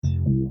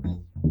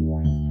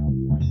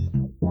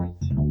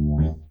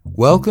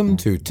Welcome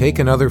to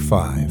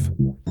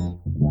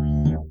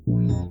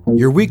TakeAnother5,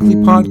 your weekly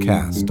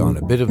podcast on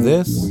a bit of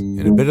this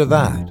and a bit of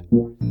that.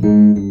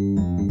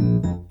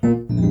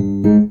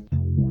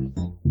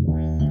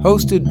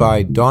 Hosted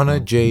by Donna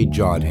J.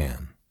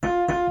 Jodhan.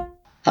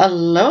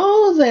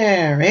 Hello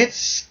there,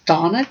 it's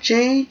Donna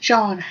J.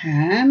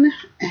 Jodhan,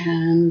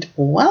 and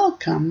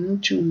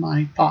welcome to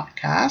my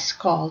podcast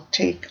called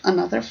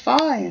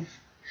TakeAnother5.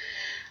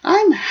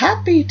 I'm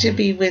happy to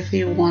be with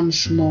you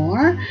once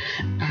more,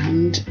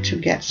 and to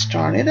get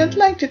started, I'd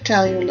like to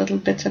tell you a little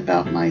bit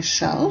about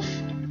myself.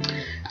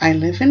 I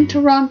live in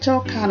Toronto,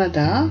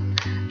 Canada.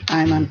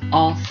 I'm an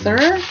author,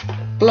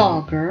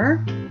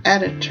 blogger,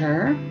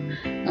 editor,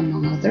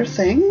 among other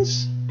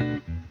things.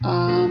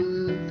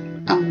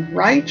 I'm a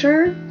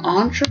writer,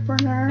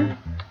 entrepreneur,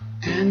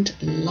 and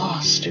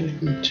law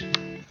student.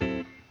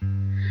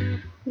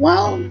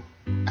 Well,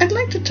 I'd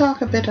like to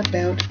talk a bit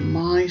about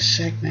my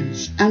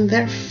segments, and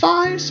there are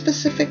 5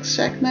 specific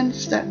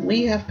segments that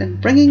we have been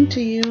bringing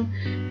to you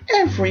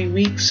every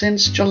week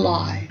since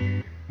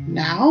July.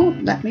 Now,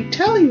 let me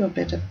tell you a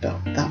bit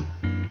about them.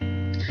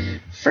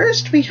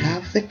 First, we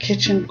have the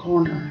kitchen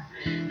corner,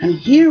 and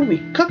here we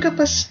cook up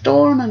a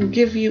storm and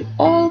give you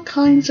all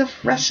kinds of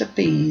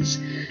recipes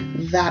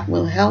that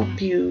will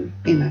help you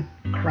in a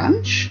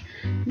crunch,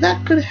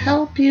 that could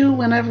help you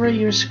whenever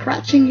you're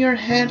scratching your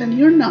head and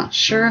you're not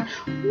sure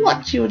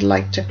what you would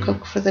like to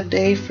cook for the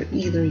day for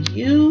either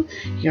you,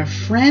 your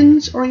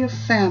friends, or your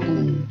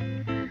family.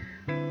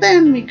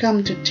 Then we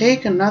come to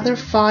Take Another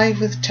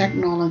 5 with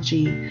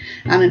technology,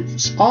 and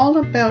it's all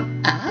about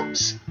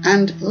apps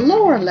and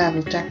lower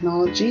level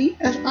technology,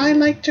 as I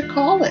like to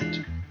call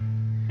it.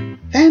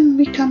 Then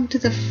we come to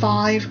the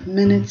 5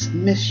 minutes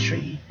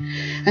mystery,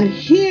 and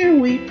here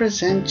we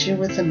present you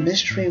with a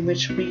mystery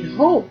which we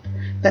hope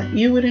that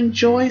you would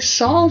enjoy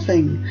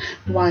solving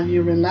while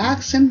you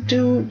relax and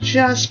do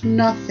just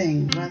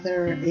nothing,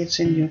 whether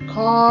it's in your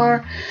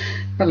car,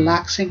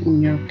 relaxing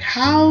on your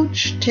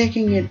couch,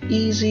 taking it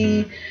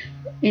easy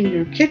in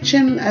your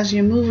kitchen as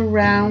you move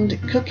around,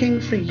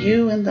 cooking for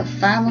you and the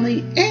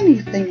family,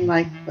 anything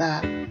like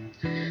that.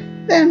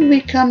 Then we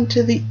come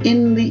to the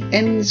In the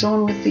End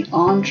Zone with the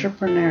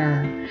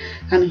entrepreneur.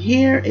 And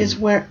here is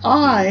where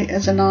I,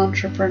 as an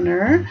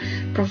entrepreneur,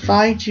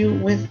 provide you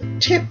with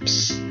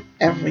tips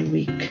every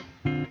week.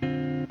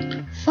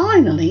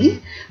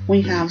 Finally,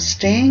 we have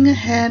Staying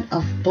Ahead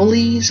of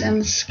Bullies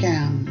and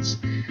Scams.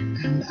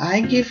 And I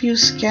give you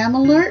scam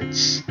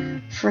alerts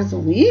for the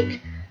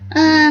week.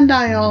 And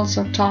I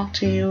also talk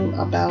to you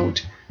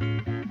about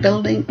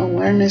building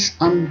awareness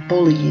on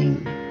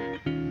bullying.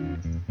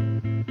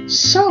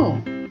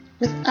 So,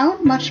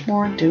 without much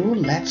more ado,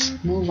 let's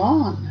move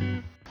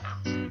on.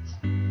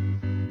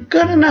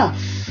 Good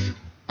enough.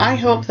 I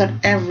hope that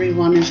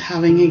everyone is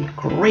having a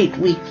great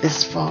week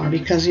this far,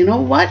 because you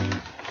know what?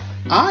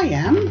 I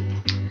am.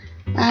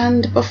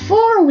 And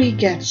before we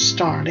get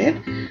started,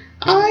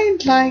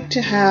 I'd like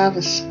to have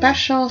a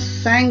special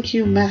thank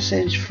you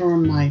message for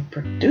my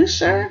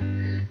producer,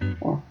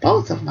 or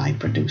both of my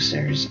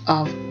producers,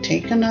 of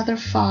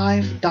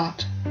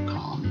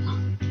TakeAnother5.com.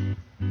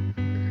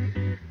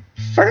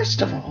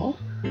 First of all,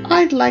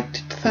 I'd like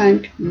to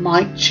thank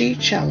Mike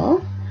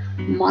Chicello.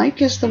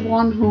 Mike is the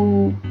one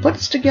who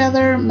puts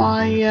together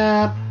my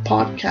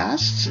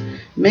podcasts,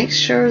 makes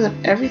sure that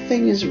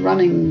everything is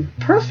running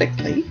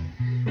perfectly,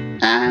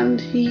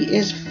 and he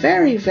is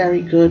very,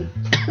 very good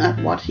at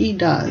what he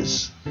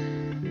does.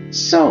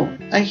 So,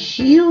 a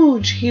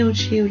huge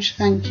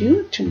thank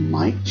you to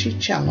Mike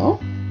Chicello.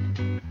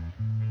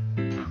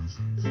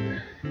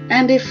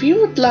 And if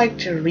you would like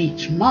to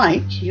reach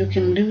Mike, you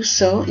can do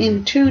so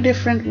in 2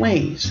 different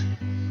ways.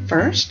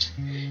 First,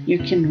 you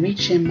can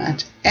reach him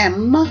at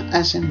M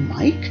as in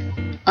Mike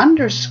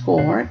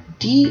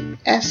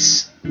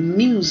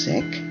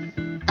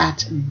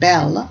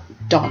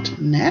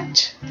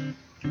 _DSmusic@bell.net,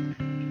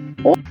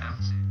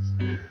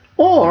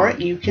 or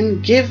you can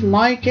give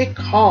Mike a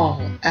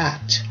call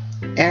at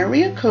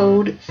area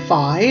code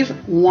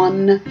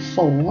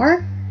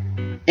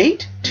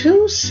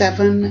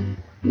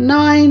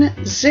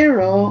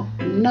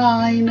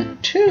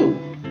 514-827-9092.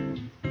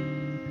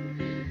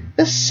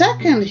 The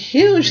second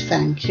huge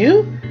thank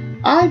you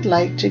I'd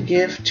like to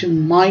give to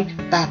Mike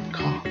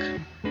Babcock.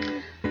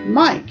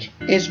 Mike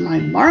is my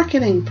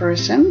marketing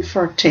person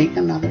for Take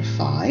Another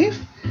 5,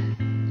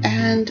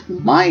 and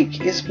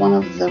Mike is one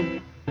of the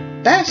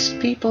best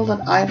people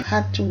that I've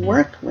had to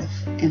work with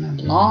in a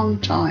long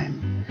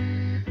time.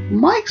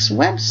 Mike's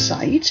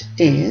website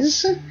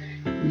is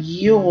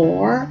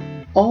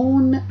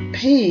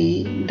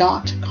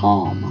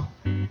yourownpay.com.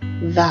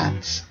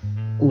 That's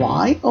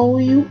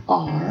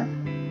yourownpay.com.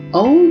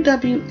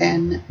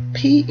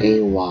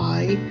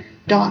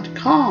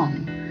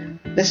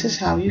 This is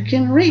how you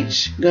can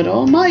reach good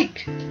old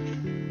Mike.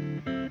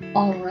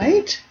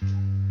 Alright,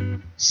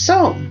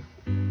 so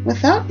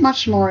without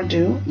much more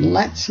ado,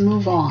 let's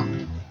move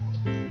on.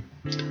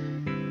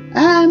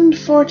 And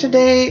for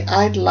today,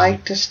 I'd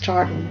like to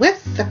start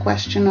with the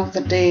question of the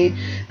day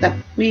that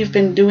we've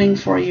been doing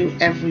for you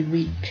every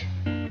week.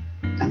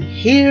 And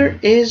here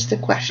is the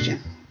question.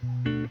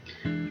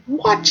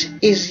 What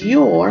is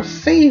your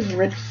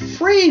favorite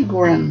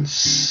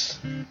fragrance?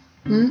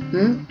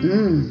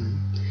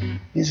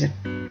 Is it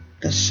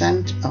the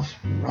scent of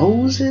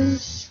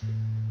roses,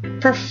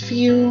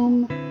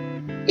 perfume,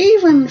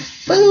 even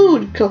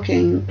food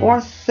cooking or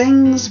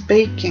things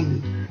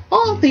baking?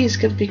 All these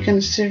could be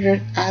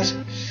considered as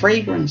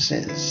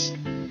fragrances.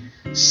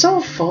 So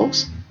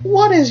folks,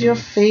 what is your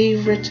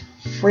favorite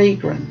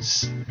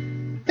fragrance?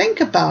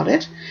 Think about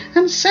it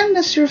and send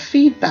us your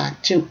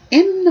feedback to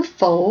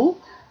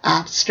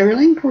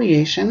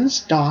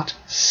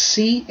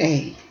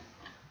info@sterlingcreations.ca.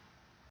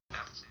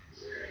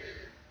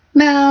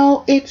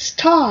 Now it's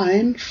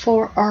time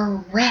for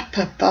our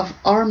wrap-up of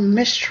our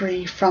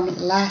mystery from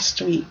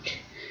last week.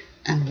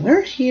 And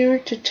we're here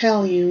to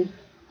tell you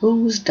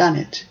who's done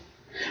it.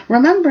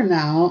 Remember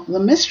now, the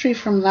mystery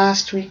from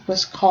last week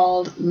was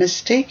called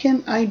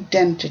Mistaken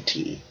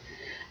Identity.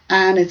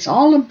 And it's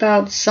all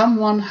about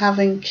someone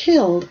having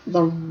killed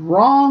the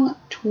wrong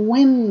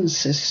twin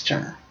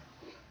sister.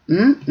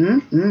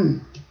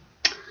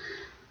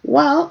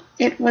 Well,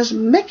 it was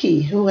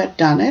Mickey who had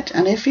done it,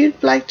 and if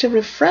you'd like to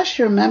refresh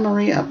your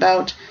memory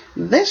about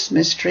this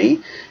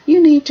mystery,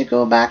 you need to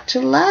go back to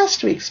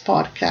last week's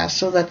podcast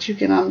so that you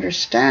can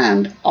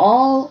understand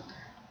all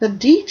the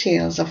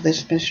details of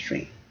this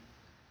mystery.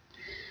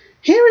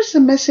 Here is the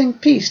missing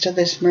piece to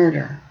this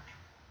murder.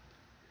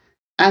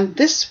 And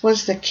this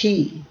was the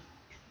key.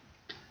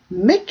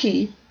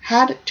 Mickey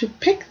had to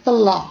pick the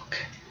lock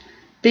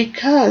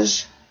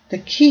because the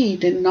key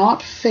did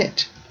not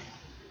fit.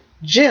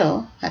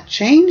 Jill had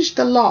changed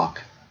the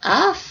lock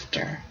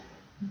after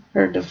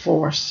her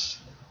divorce.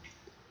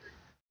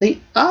 The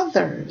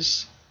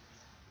others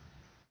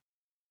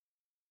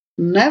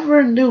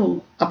never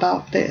knew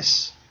about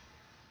this.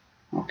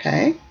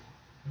 Okay?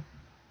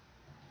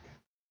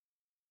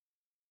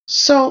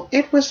 So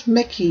it was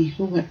Mickey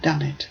who had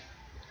done it.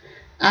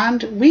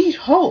 And we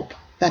hope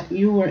that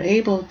you were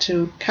able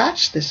to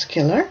catch this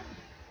killer.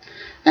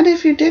 And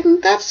if you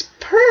didn't, that's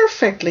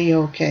perfectly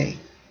okay.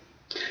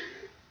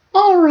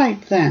 All right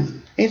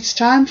then, it's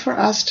time for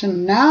us to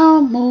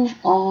now move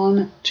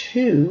on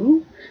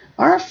to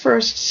our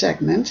first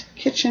segment,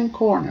 Kitchen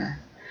Corner.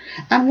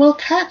 And we'll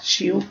catch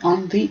you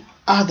on the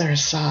other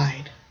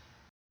side.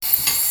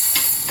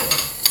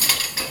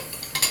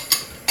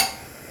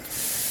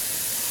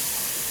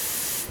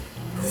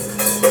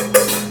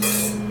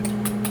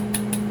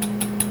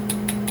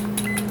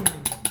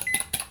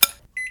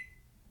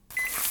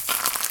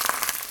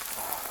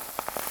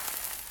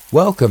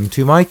 Welcome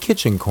to my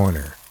kitchen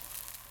corner.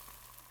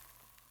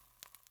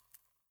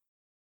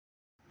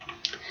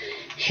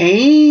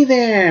 Hey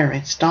there,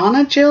 it's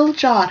Donna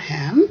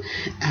Jodhan,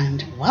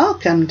 and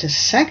welcome to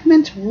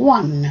segment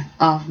 1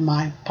 of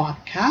my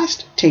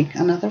podcast,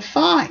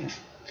 TakeAnother5.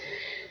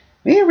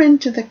 We're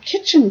into the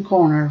kitchen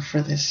corner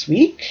for this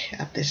week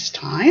at this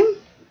time,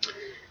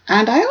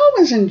 and I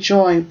always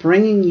enjoy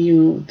bringing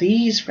you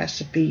these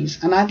recipes,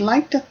 and I'd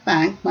like to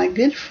thank my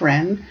good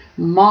friend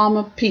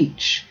Mama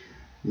Peach.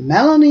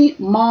 Melanie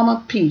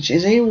Mama Peach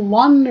is a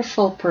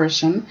wonderful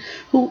person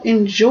who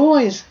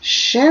enjoys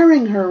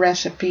sharing her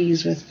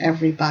recipes with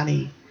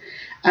everybody.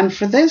 And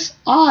for this,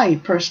 I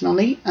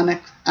personally am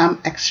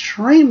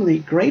extremely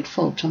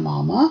grateful to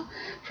Mama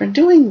for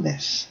doing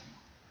this.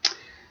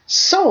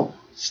 So,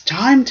 it's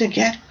time to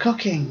get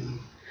cooking.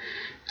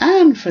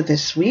 And for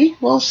this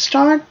week, we'll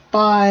start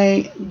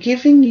by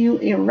giving you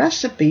a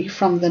recipe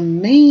from the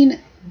main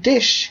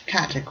dish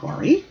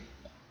category.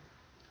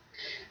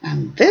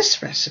 And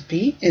this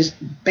recipe is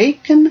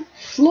bacon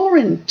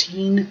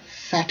Florentine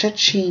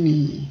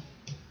fettuccine.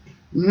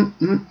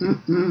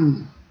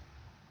 1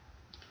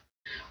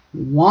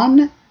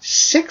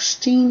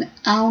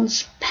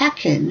 16-ounce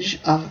package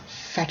of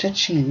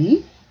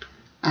fettuccine,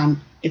 and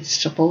it's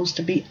supposed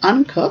to be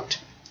uncooked.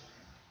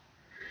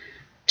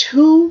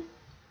 2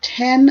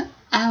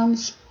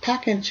 10-ounce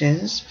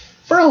packages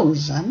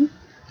frozen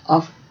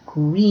of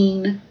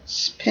green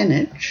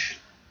spinach.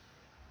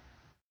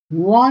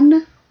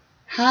 1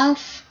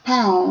 half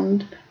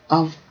pound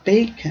of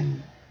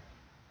bacon,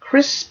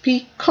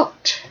 crispy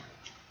cooked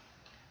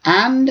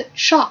and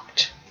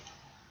chopped.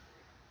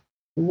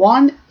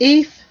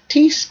 1/8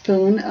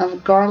 teaspoon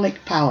of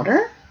garlic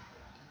powder.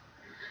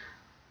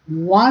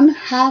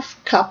 1/2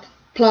 cup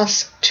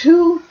plus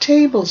 2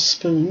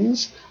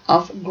 tablespoons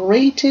of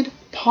grated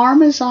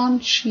Parmesan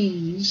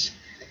cheese,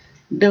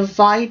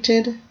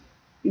 divided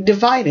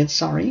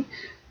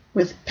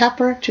with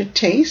pepper to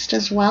taste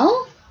as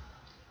well.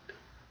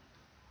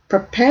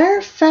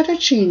 Prepare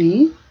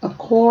fettuccine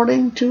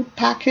according to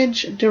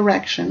package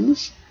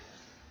directions.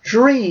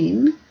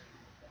 Drain,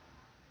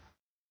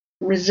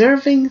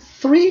 reserving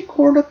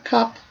 3/4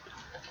 cup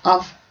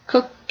of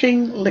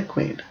cooking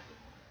liquid.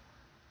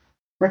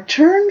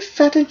 Return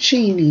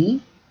fettuccine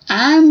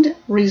and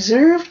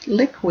reserved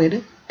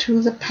liquid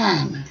to the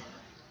pan.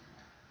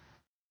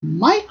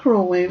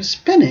 Microwave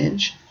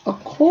spinach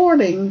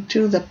according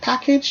to the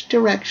package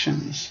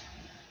directions.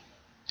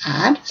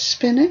 Add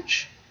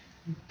spinach,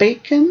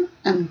 bacon,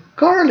 and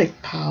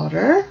garlic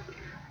powder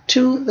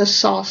to the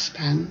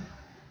saucepan.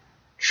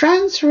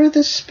 Transfer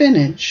the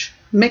spinach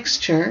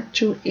mixture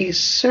to a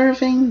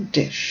serving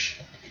dish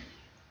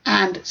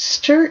and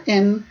stir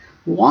in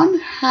one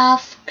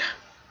half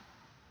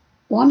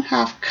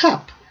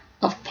cup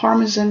of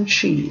Parmesan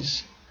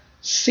cheese.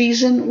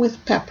 Season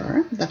with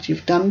pepper that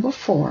you've done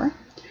before,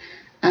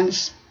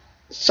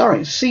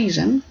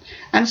 season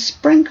and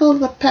sprinkle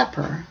the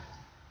pepper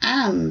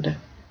and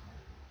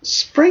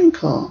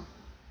sprinkle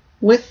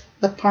with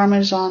the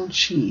Parmesan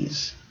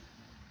cheese.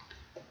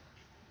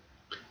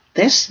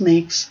 This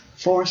makes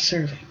 4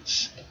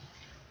 servings.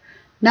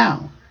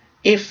 Now,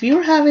 if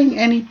you're having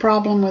any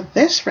problem with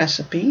this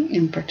recipe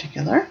in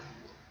particular,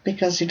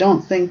 because you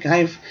don't think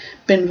I've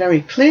been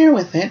very clear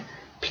with it,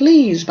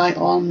 please, by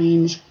all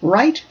means,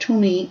 write to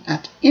me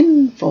at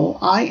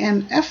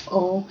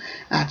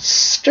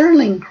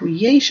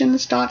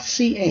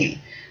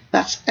info@sterlingcreations.ca.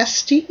 That's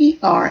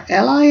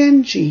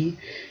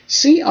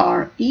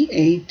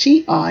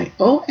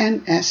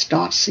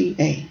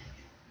STERLINGCREATIONS.ca.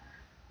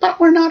 But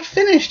we're not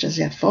finished as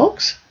yet,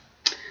 folks.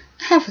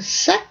 I have a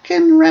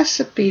second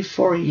recipe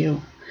for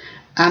you,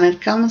 and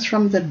it comes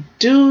from the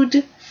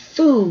dude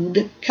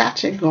food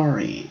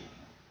category.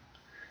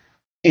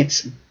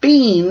 It's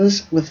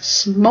beans with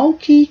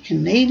smoky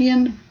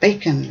Canadian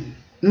bacon.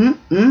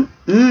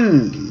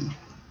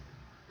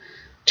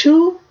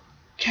 2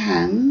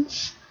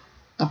 cans,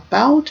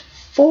 about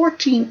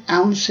 14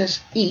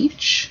 ounces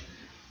each,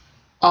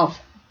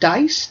 of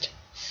diced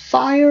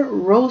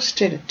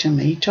fire-roasted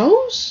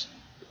tomatoes.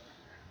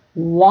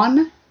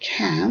 1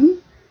 can,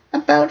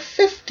 about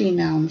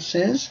 15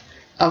 ounces,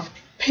 of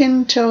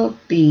pinto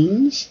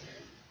beans,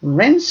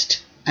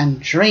 rinsed and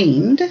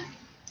drained.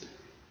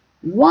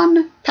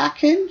 1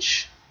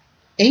 package,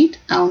 8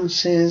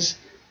 ounces,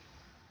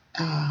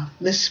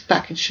 this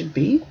package should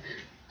be,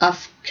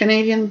 of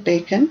Canadian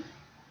bacon,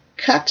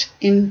 cut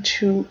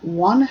into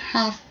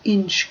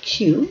 1/2-inch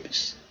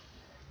cubes.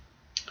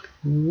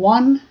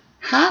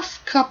 1/2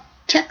 cup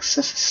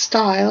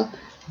Texas-style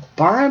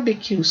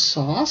barbecue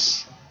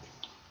sauce.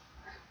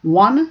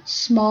 1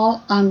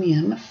 small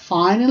onion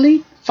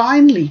finely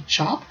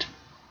chopped.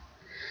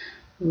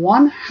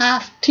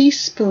 1/2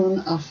 teaspoon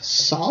of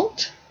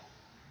salt.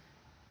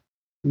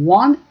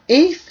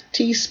 1/8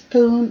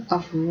 teaspoon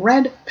of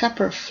red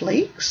pepper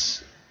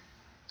flakes,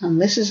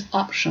 and this is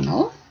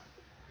optional.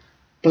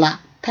 Black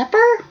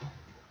pepper.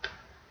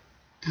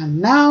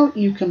 And now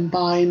you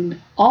combine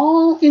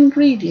all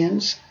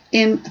ingredients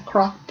in a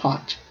crock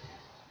pot.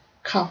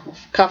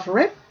 Cover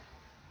it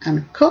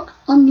and cook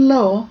on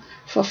low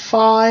for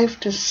 5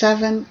 to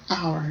 7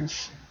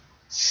 hours.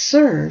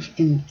 Serve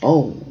in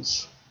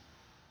bowls.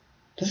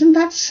 Doesn't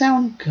that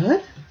sound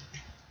good?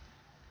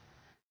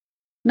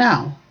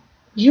 Now,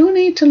 you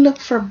need to look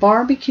for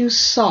barbecue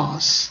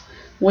sauce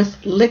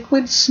with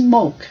liquid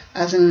smoke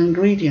as an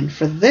ingredient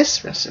for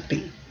this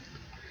recipe.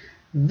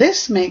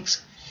 This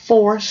makes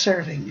 4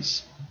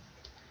 servings.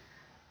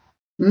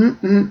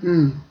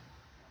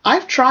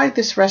 I've tried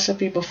this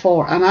recipe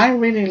before and I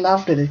really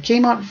loved it. It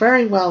came out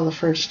very well the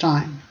first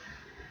time.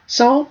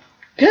 So,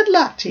 good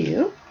luck to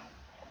you.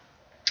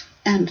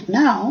 And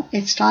now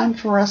it's time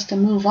for us to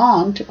move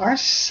on to our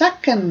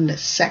second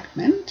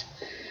segment.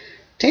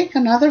 Take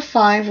another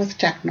 5 with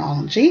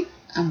technology,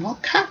 and we'll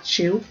catch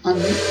you on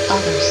the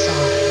other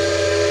side.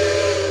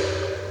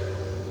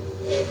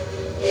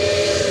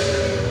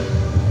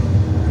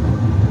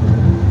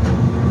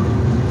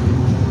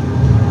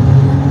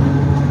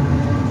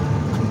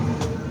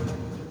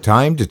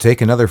 Time to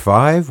take another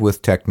 5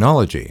 with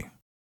technology.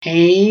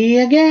 Hey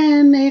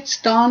again, it's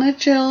Donna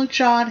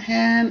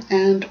Jodhan,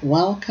 and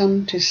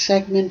welcome to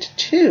segment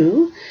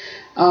 2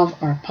 of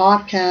our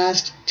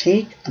podcast,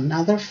 Take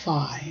Another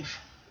 5.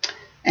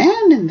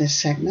 And in this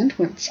segment,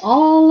 it's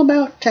all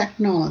about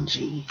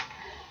technology.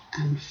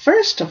 And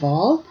first of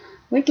all,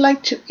 we'd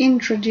like to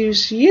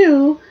introduce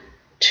you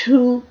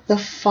to the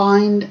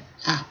Find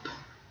app.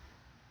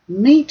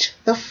 Meet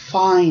the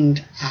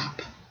Find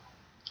app.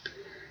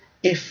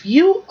 If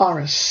you are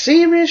a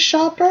serious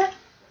shopper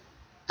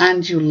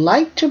and you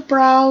like to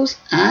browse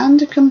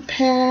and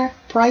compare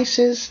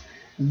prices,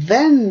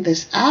 then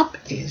this app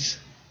is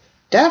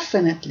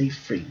definitely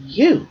for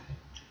you.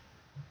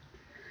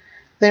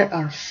 There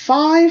are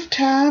 5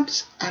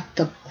 tabs at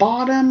the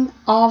bottom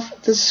of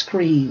the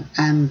screen,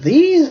 and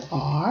these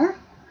are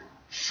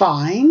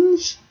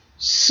Finds,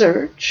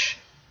 Search,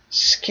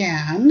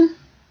 Scan,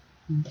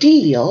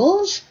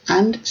 Deals,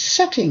 and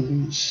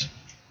Settings.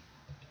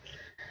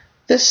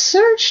 The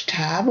Search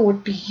tab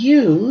would be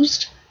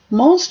used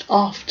most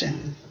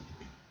often.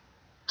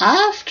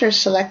 After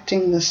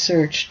selecting the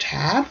Search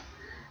tab,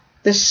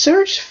 the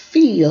search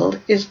field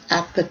is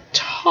at the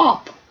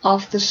top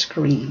of the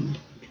screen.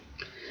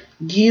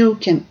 You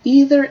can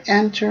either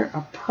enter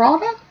a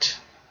product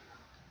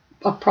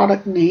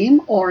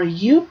name, or a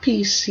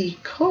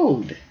UPC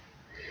code.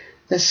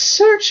 The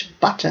search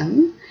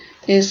button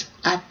is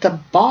at the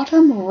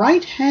bottom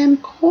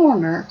right-hand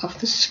corner of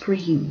the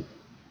screen.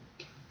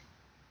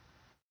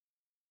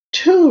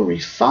 To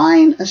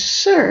refine a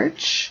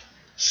search,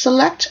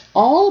 select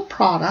all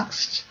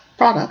products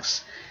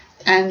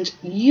and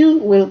you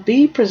will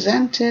be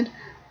presented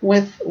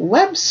with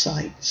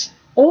websites,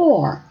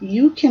 or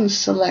you can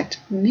select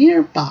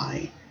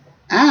nearby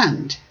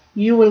and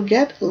you will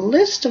get a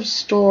list of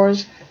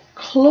stores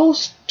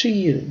close to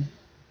you.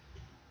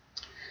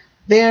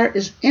 There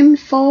is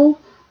info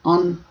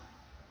on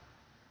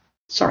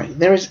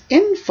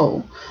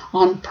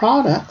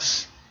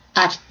products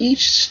at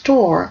each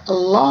store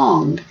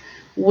along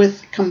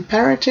with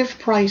comparative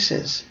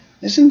prices.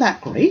 Isn't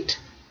that great?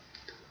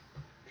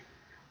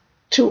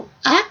 To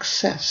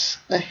access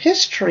a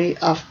history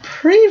of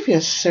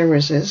previous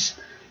series,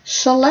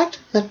 select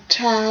the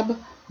tab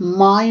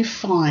My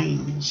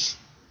Finds.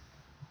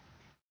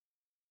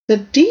 The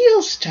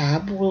Deals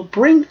tab will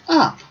bring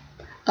up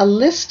a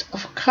list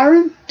of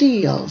current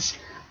deals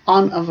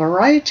on a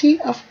variety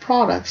of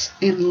products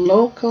in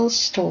local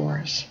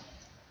stores.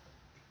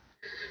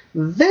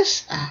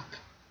 This app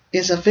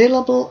is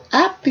available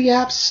at the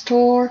App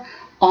Store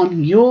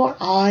on your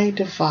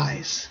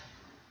iDevice.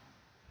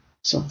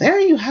 So there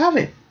you have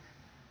it.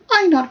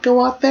 Why not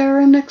go out there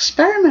and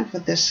experiment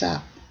with this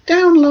app?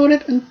 Download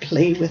it and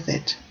play with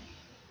it.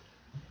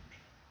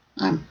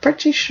 I'm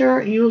pretty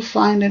sure you'll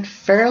find it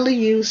fairly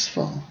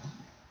useful.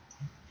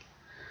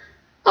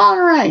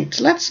 All right,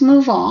 let's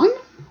move on.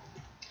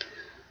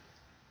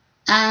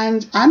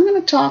 And I'm going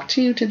to talk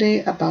to you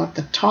today about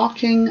the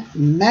talking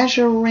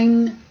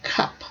measuring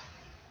cup.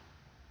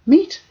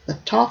 Meet the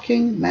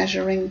talking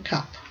measuring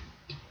cup.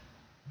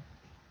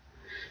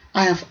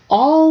 I have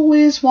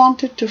always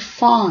wanted to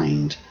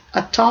find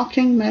a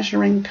talking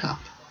measuring cup,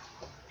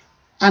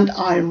 and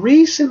I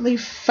recently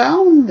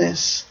found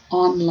this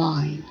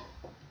online.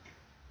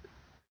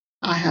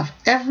 I have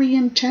every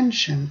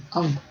intention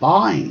of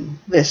buying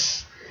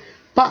this,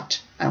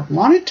 but I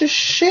wanted to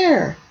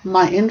share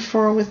my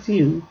info with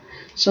you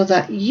so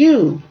that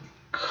you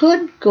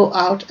could go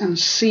out and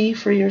see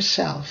for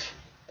yourself.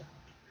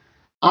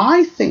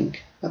 I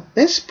think that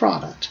this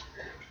product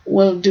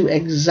will do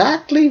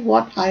exactly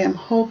what I am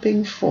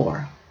hoping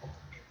for.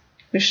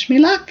 Wish me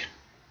luck.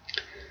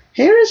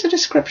 Here is a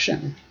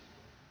description.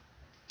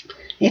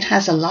 It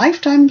has a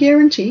lifetime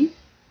guarantee,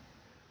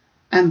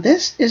 and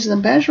this is the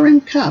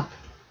measuring cup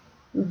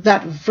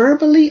that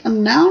verbally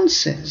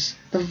announces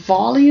the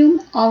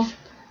volume of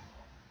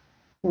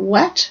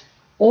wet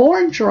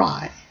or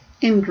dry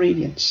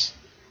ingredients,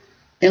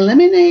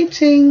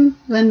 eliminating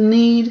the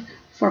need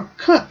for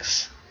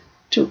cooks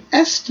to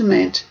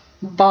estimate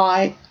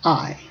by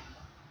eye.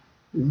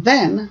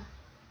 Then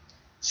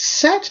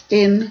set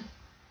in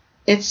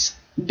its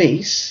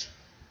base.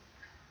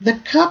 The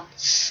cup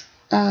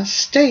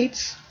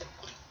states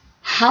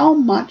how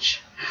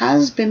much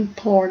has been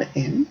poured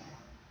in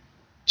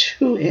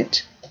to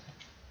it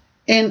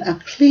in a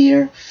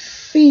clear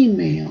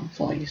female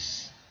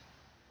voice.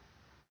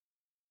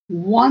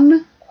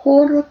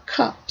 1/4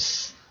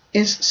 cups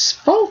is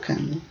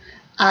spoken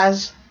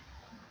as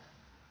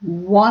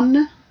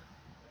 1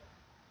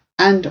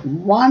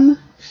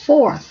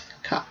 1/4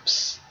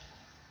 cups.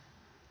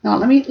 Now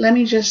let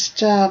me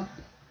just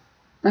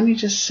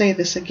say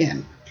this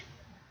again.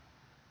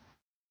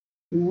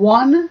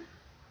 1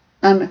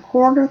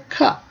 1/4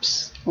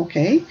 cups,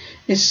 okay,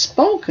 is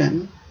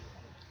spoken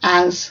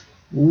as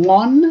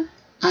 1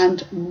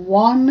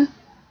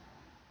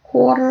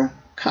 1/4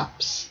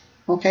 cups.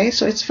 Okay,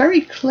 so it's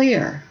very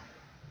clear.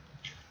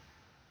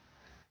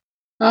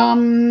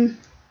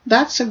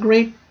 That's a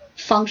great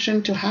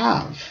function to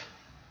have,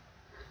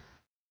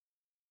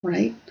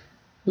 right?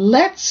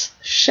 Let's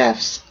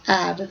chefs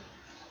add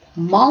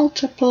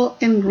multiple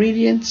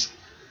ingredients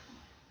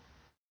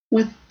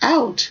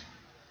without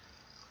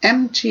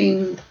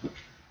emptying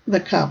the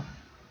cup.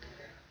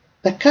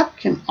 The cup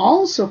can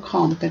also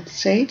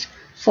compensate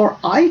for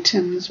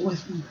items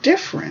with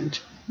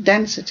different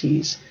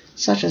densities,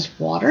 such as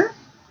water,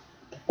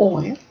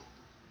 oil,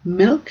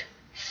 milk,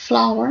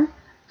 flour,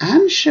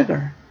 and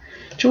sugar,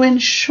 to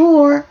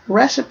ensure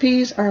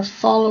recipes are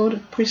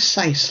followed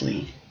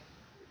precisely.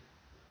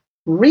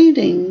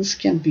 Readings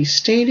can be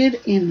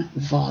stated in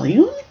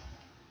volume,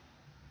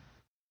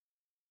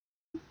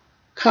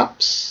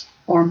 cups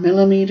or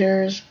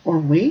millimeters or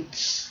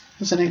weights,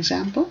 as an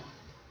example,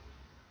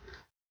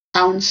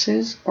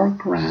 ounces or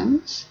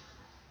grams.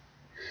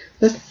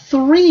 The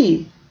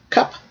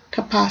 3-cup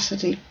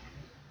capacity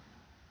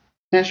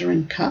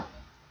measuring cup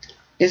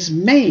is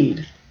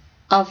made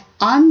of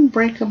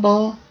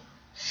unbreakable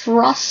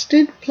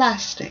frosted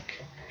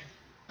plastic,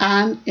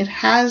 and it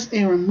has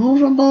a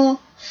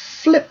removable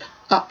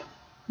flip-up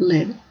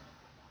lid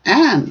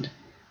and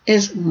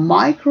is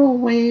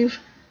microwave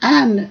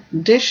and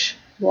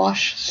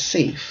dishwash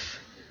safe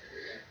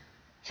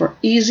for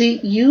easy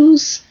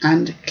use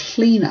and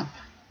cleanup.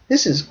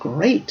 This is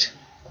great.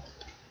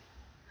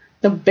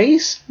 The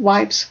base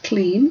wipes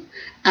clean,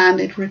 and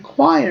it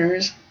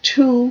requires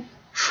 2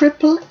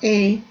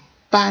 AAA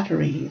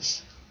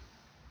batteries.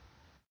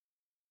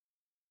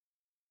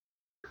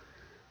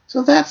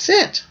 So that's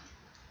it.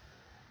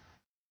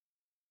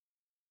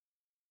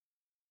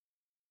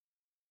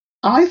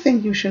 I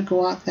think you should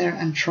go out there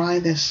and try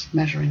this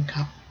measuring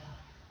cup.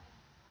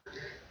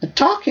 The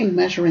talking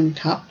measuring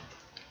cup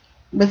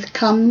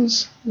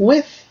comes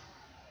with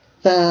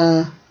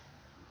the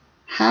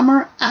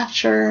Hammer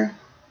Atcher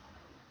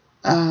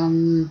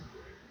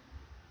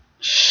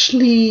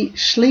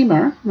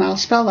Schlemer, and I'll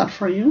spell that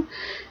for you,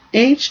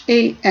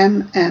 Hammacher,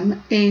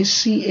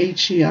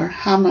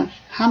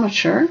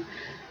 Hammacher,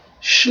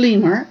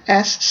 Schlemer,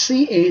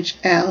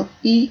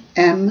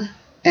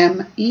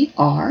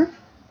 Schlemmer,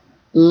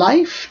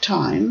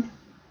 lifetime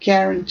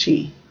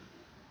guarantee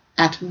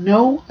at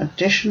no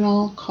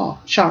additional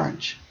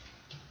charge.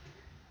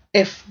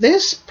 If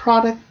this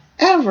product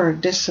ever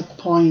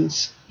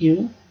disappoints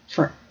you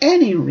for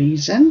any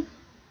reason,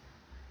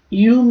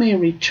 you may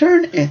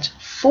return it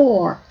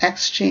for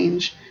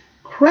exchange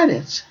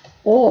credits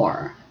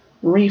or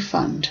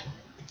refund.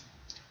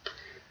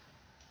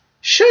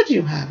 Should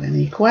you have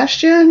any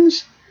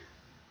questions,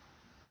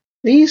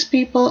 these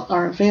people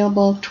are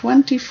available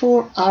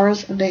 24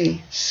 hours a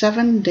day,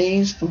 7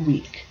 days a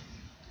week.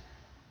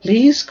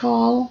 Please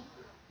call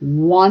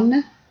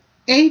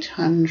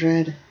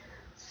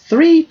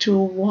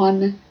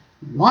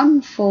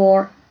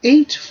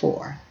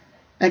 1-800-321-1484.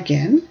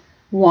 Again,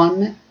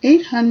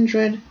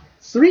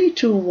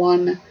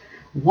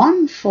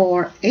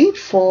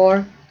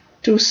 1-800-321-1484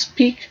 to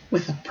speak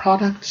with a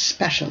product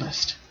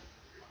specialist.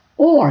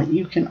 Or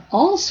you can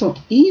also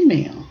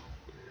email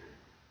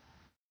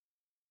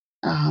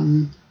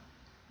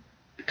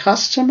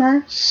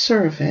customer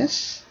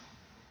service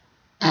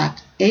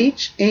at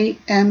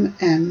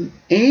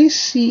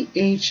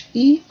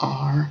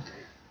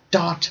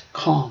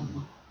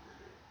HAMMACHER.com.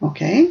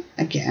 Okay,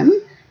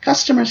 again,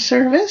 customer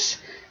service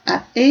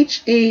at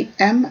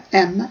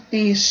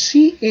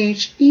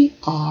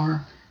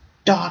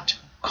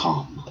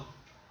HAMMACHER.com.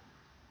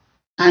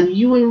 And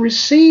you will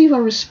receive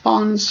a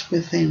response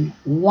within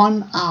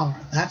 1 hour.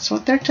 That's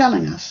what they're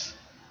telling us.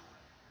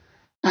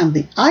 And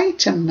the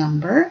item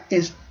number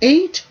is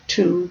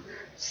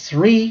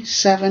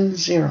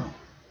 82370.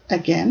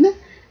 Again,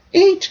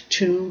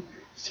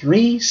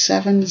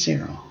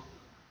 82370.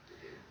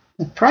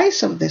 The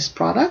price of this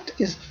product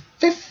is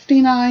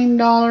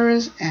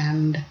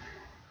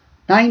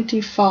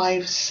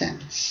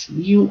 $59.95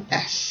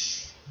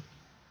 US.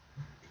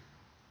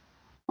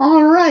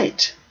 All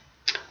right.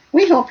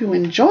 We hope you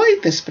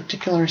enjoyed this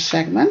particular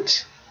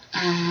segment.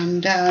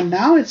 And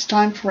now it's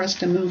time for us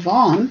to move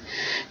on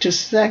to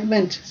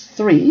segment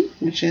 3,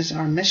 which is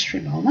our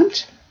mystery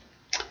moment.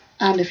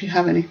 And if you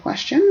have any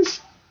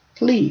questions,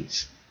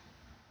 please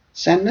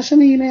send us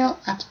an email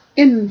at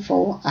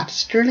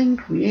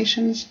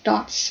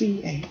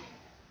info@sterlingcreations.ca.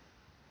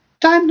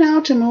 Time now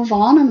to move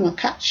on, and we'll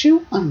catch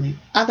you on the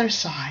other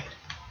side.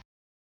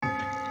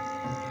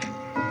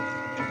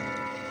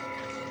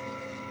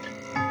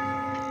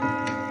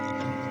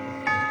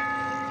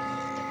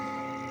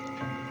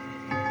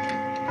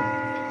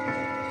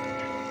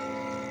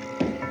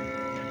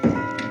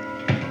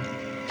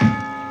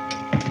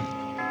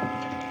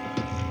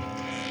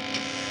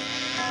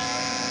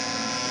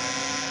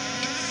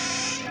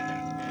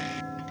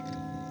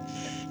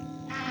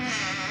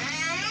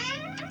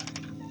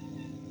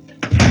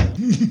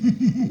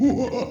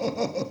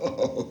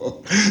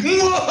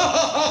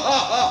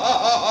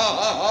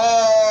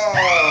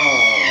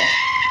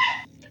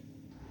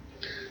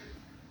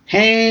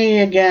 Hey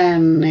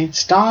again,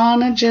 it's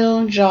Donna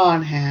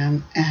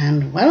Jodhan,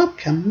 and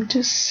welcome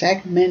to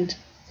segment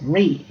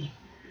 3.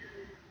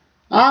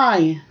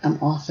 I am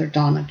author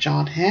Donna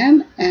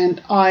Jodhan,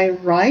 and I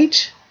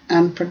write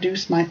and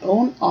produce my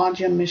own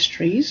audio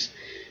mysteries,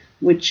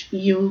 which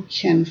you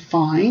can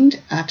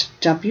find at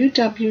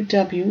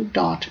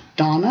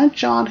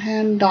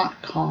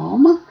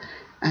www.donnajodhan.com,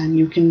 and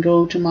you can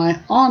go to my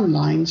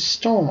online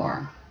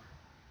store.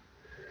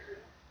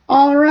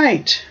 All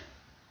right.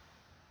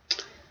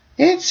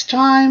 It's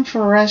time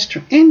for us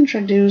to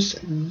introduce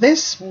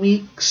this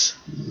week's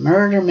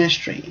murder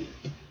mystery.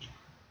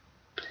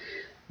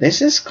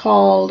 This is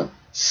called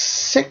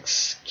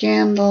 6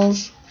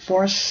 Candles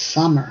for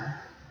Summer.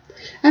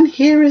 And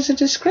here is a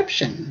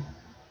description.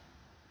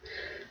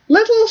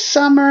 Little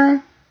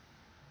Summer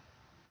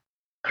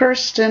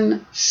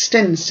Kirsten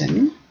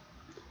Stinson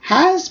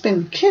has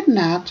been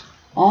kidnapped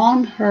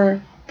on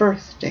her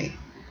birthday.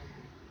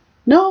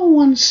 No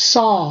one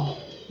saw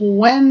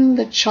when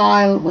the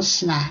child was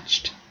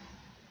snatched,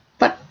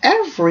 but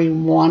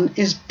everyone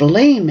is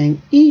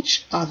blaming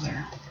each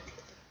other.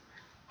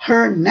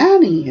 Her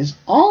nanny is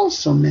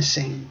also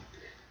missing,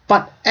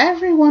 but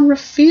everyone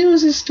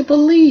refuses to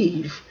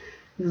believe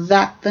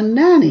that the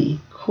nanny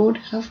could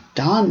have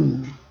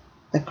done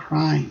the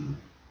crime.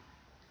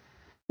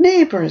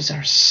 Neighbors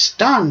are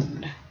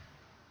stunned.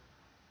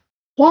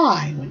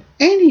 Why would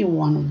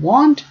anyone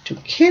want to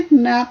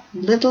kidnap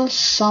little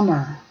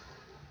Summer?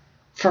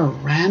 For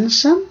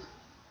ransom,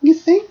 you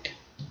think?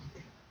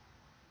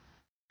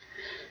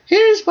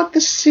 Here's what the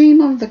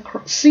scene of the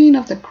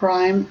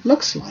crime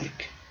looks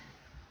like.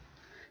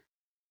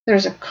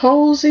 There's a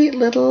cozy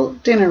little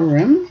dinner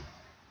room,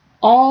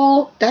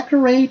 all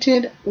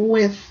decorated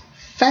with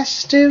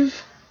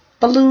festive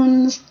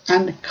balloons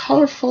and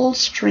colorful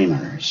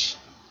streamers.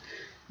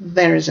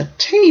 There is a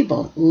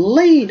table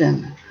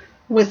laden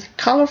with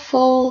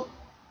colorful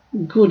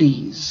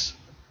goodies.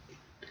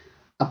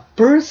 A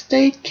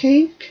birthday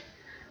cake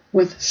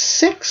with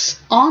 6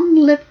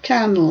 unlit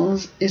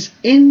candles is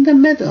in the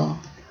middle,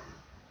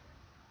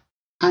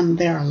 and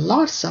there are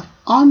lots of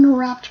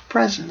unwrapped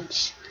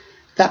presents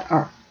that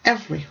are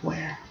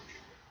everywhere.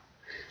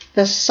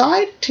 The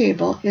side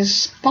table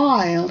is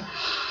piled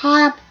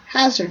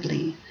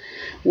haphazardly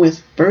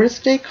with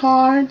birthday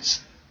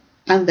cards,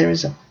 and there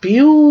is a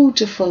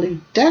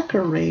beautifully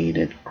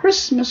decorated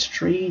Christmas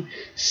tree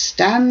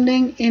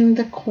standing in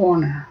the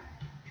corner.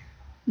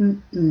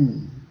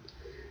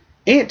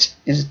 It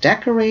is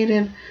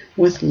decorated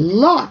with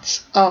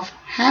lots of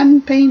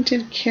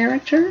hand-painted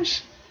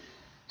characters,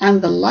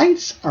 and the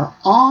lights are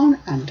on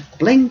and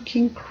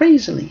blinking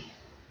crazily.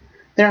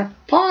 There are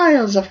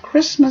piles of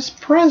Christmas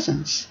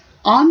presents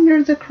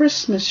under the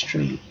Christmas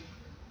tree.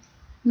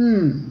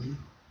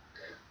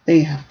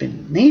 They have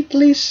been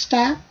neatly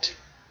stacked,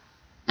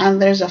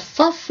 and there's a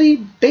fluffy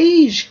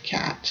beige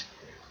cat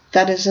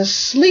that is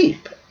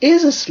asleep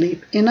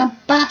in a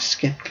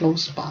basket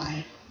close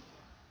by.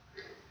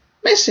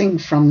 Missing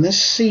from this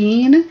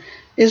scene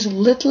is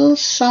little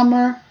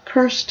Summer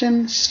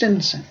Kirsten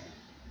Stinson.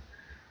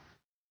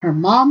 Her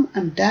mom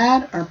and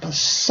dad are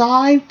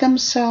beside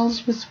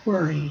themselves with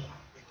worry.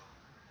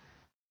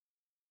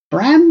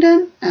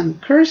 Brandon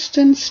and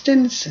Kirsten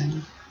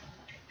Stinson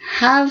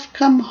have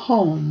come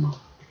home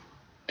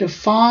to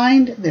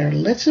find their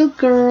little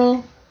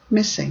girl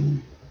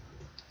missing.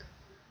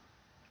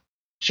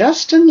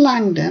 Justin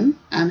Langdon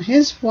and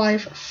his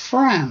wife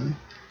Fran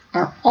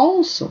are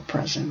also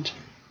present.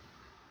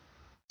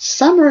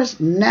 Summer's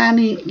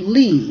nanny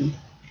Lee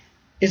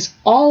is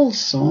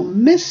also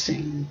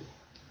missing.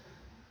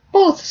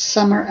 Both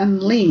Summer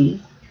and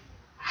Lee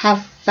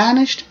have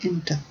vanished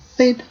into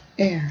thin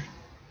air.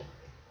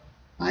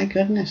 My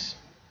goodness.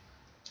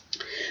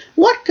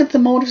 What could the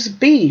motives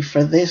be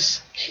for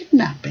this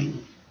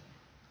kidnapping?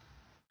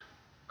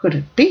 Could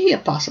it be a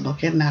possible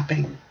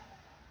kidnapping?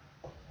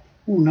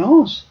 Who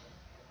knows?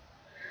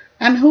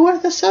 And who are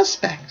the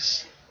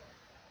suspects?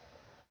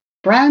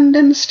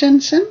 Brandon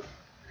Stinson.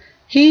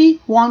 He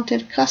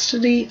wanted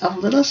custody of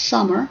little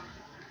Summer,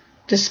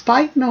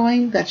 despite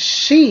knowing that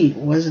she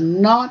was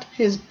not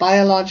his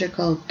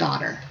biological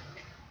daughter.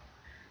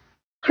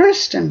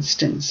 Kirsten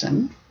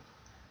Stinson.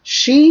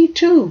 She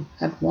too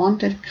had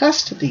wanted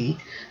custody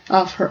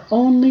of her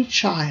only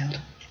child.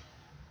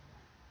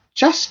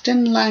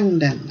 Justin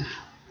Langdon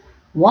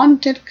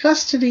wanted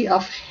custody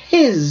of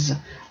his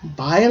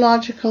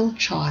biological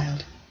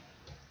child.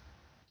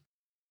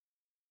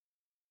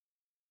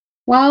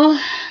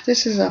 Well,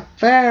 this is a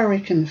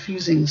very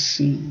confusing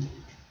scene.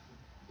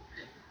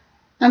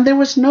 And there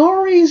was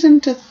no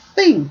reason to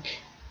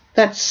think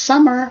that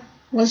Summer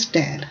was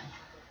dead.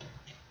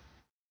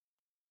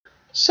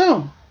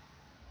 So,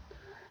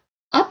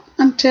 up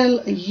until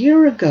a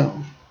year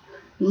ago,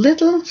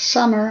 little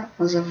Summer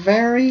was a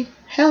very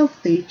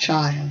healthy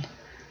child.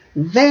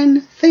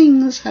 Then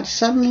things had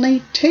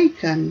suddenly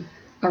taken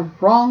a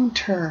wrong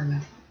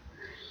turn.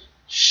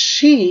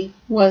 She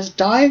was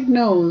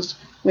diagnosed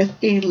with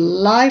a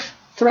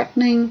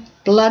life-threatening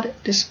blood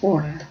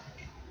disorder.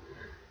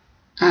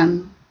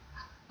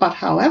 But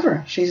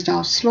however, she's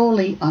now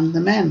slowly on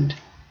the mend.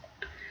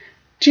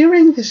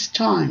 During this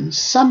time,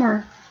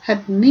 Summer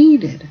had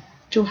needed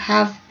to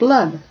have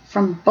blood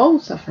from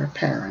both of her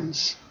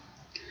parents.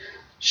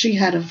 She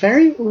had a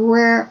very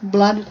rare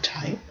blood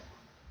type,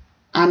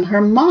 and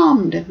her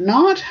mom did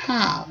not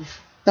have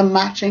the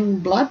matching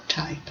blood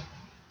type,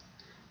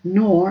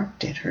 nor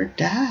did her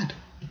dad.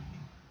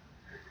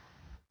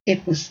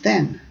 It was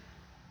then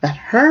that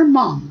her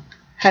mom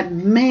had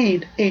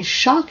made a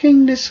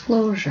shocking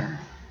disclosure.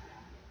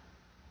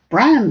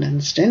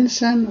 Brandon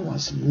Stinson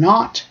was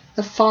not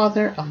the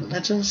father of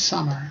little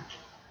Summer.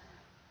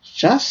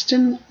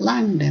 Justin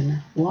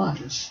Langdon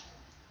was.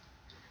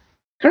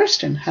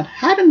 Kirsten had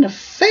had an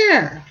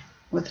affair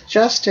with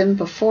Justin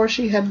before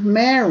she had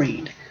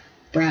married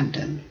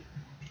Brandon.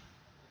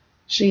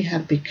 She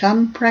had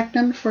become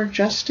pregnant for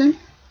Justin.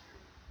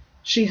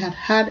 She had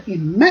had a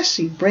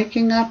messy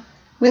breaking up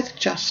with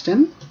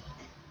Justin,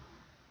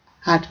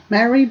 had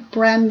married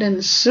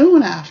Brandon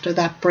soon after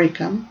that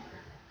breakup,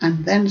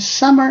 and then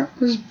Summer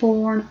was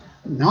born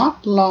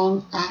not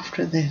long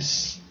after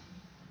this.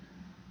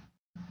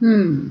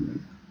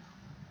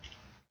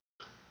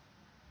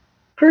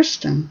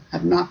 Kirsten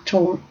had not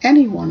told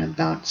anyone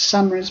about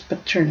Summer's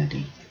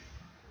paternity.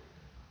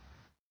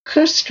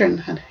 Kirsten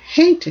had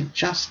hated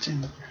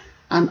Justin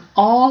and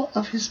all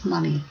of his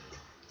money.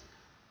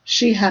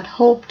 She had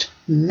hoped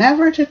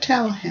never to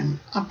tell him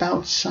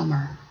about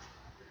Summer.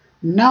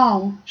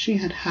 Now she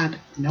had had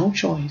no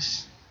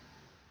choice.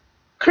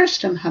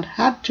 Kirsten had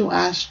had to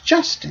ask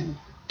Justin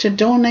to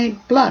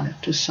donate blood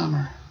to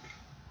Summer.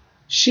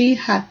 She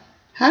had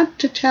had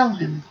to tell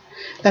him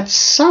that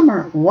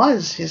Summer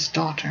was his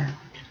daughter.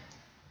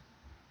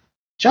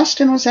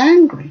 Justin was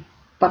angry,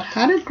 but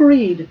had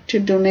agreed to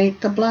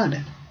donate the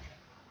blood.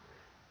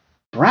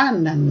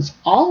 Brandon was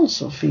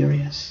also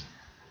furious,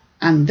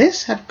 and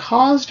this had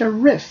caused a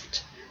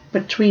rift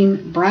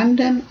between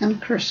Brandon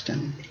and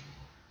Kirsten.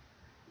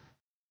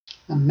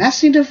 A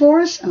messy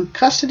divorce and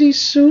custody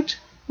suit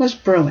was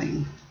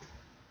brewing.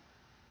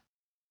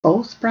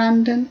 Both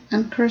Brandon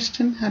and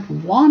Kirsten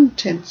had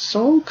wanted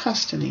sole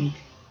custody.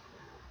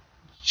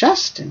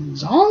 Justin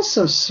was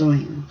also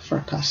suing for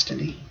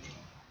custody.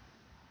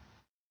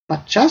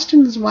 But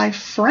Justin's wife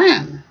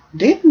Fran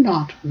did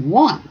not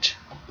want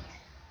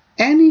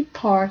any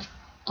part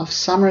of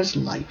Summer's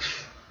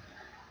life.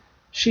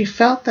 She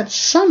felt that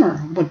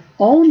Summer would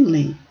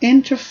only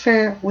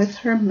interfere with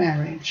her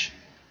marriage,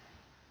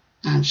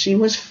 and she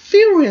was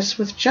furious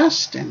with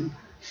Justin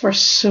for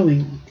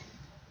suing.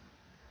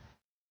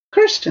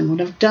 Kirsten would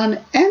have done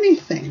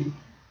anything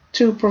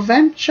to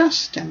prevent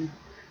Justin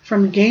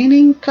from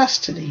gaining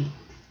custody.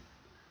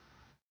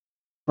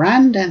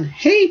 Brandon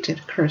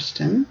hated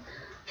Kirsten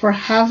for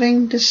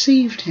having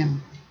deceived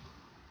him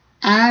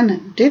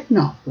and did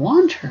not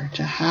want her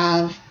to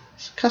have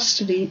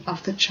custody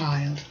of the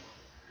child.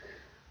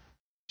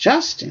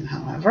 Justin,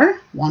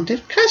 however,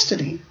 wanted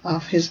custody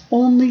of his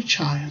only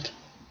child.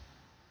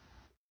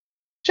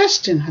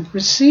 Justin had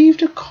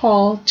received a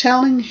call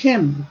telling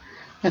him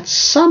that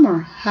Summer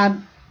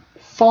had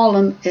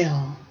fallen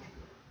ill,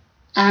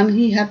 and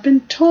he had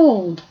been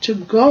told to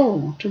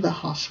go to the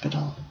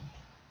hospital.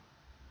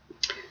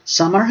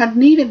 Summer had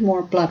needed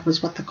more blood,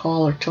 was what the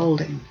caller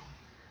told him.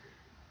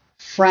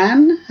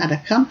 Fran had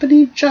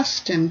accompanied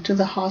Justin to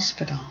the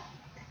hospital.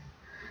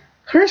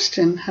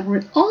 Kirsten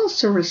had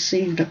also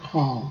received a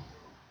call,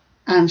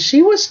 and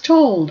she was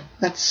told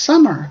that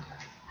Summer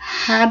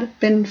had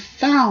been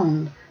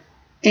found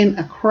in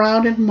a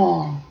crowded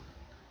mall.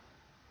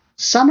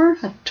 Summer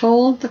had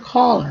told the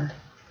caller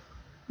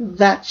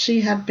that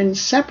she had been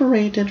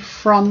separated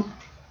from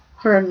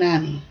her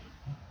nanny.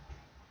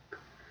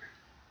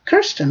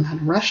 Kirsten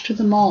had rushed to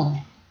the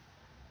mall,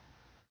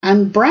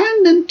 and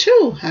Brandon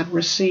too had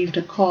received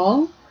a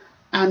call,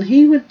 and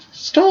he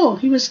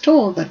was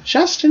told that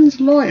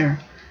Justin's lawyer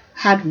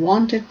had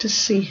wanted to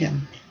see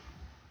him.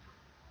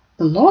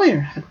 The lawyer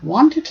had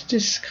wanted to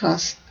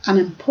discuss an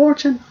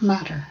important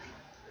matter.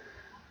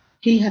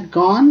 He had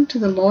gone to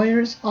the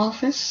lawyer's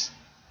office,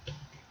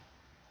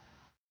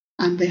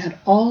 and they had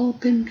all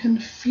been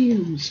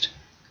confused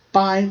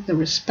by the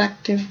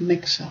respective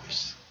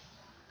mix-ups.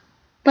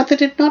 But they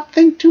did not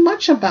think too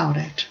much about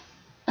it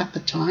at the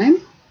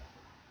time.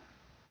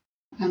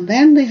 And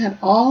then they had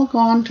all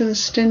gone to the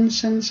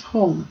Stinsons'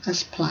 home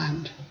as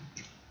planned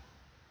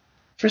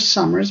for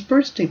Summer's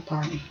birthday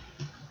party.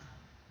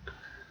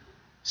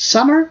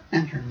 Summer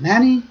and her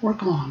nanny were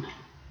gone.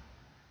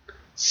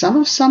 Some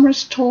of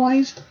Summer's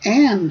toys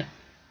and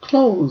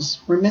clothes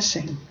were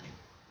missing.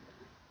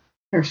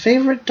 Her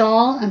favorite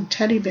doll and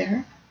teddy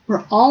bear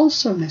were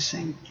also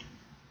missing.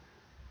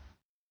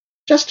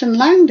 Justin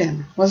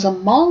Langdon was a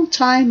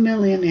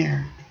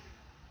multi-millionaire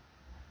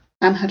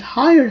and had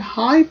hired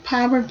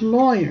high-powered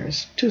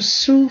lawyers to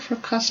sue for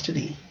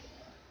custody.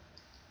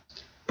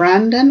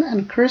 Brandon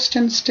and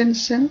Kirsten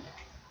Stinson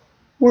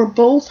were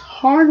both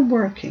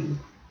hard-working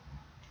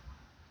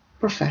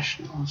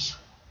professionals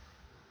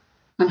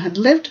and had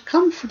lived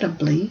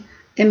comfortably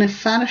in a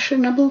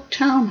fashionable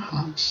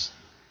townhouse,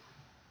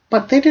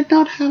 but they did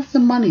not have the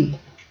money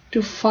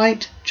to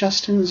fight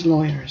Justin's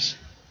lawyers,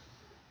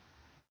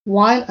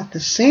 while at the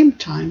same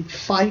time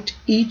fight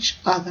each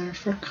other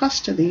for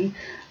custody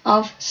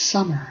of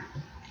Summer.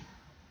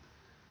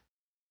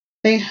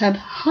 They had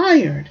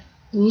hired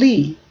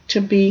Lee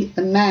to be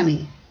the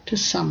nanny to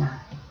Summer.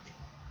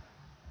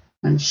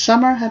 When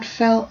Summer had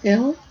fell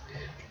ill,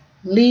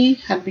 Lee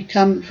had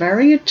become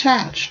very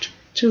attached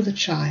to the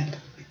child.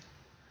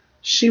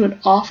 She would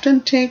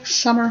often take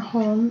Summer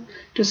home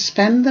to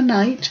spend the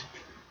night,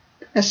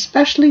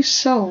 especially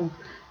so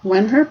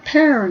when her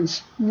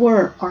parents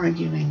were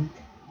arguing.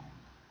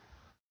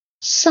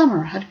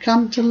 Summer had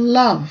come to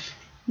love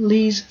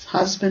Lee's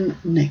husband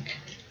Nick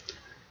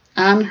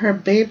and her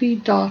baby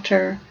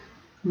daughter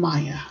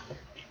Maya.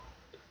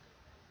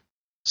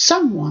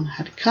 Someone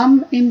had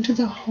come into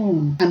the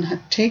home and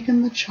had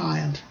taken the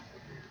child.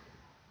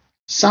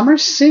 Summer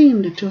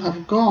seemed to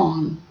have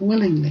gone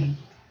willingly.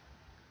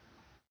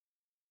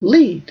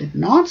 Lee did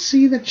not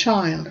see the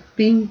child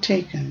being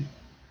taken,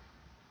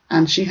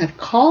 and she had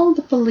called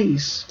the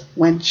police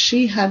when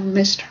she had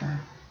missed her.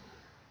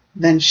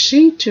 Then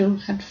she too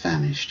had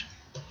vanished.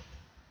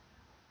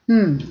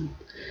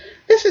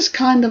 This is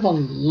kind of a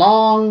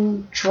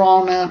long,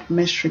 drawn-out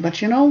mystery, but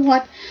you know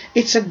what?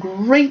 It's a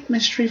great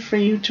mystery for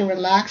you to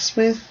relax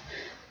with,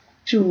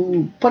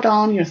 to put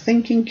on your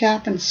thinking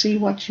cap and see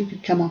what you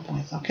could come up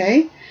with,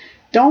 okay?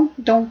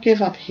 Don't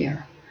give up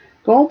here.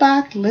 Go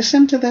back,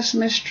 listen to this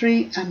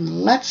mystery,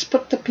 and let's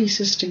put the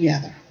pieces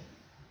together.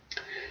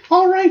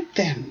 All right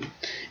then.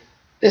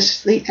 This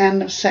is the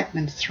end of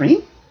segment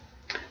 3.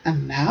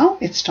 And now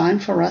it's time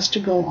for us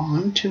to go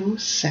on to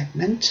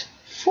segment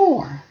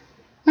 4.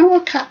 And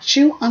we'll catch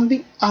you on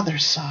the other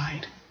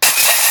side.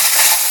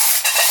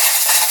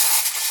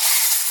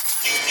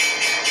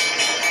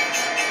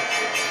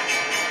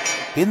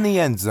 In the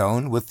End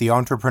Zone with the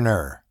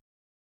Entrepreneur.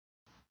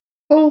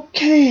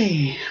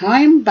 Okay,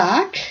 I'm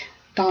back.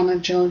 Donna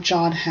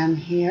Jodhan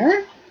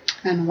here,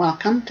 and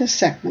welcome to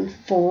segment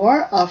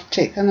 4 of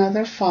Take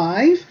Another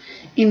 5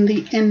 in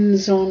the End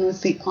Zone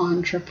with the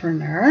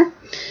Entrepreneur.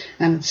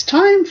 And it's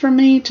time for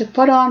me to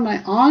put on my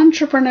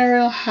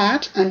entrepreneurial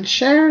hat and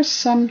share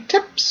some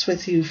tips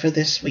with you for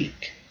this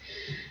week.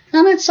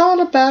 And it's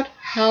all about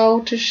how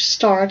to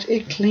start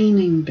a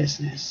cleaning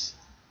business.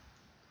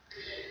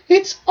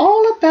 It's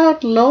all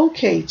about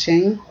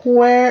locating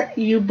where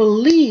you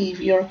believe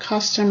your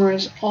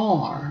customers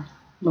are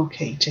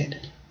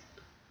located.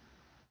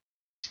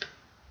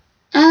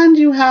 And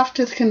you have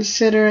to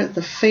consider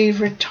the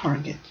favorite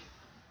target.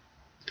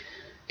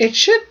 It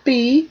should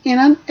be in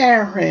an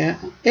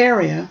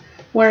area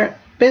where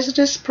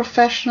business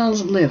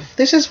professionals live.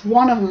 This is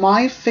one of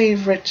my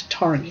favorite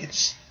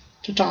targets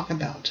to talk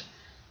about.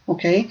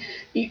 Okay,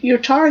 you're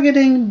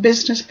targeting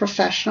business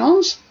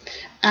professionals,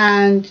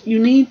 and you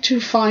need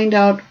to find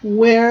out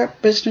where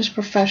business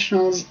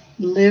professionals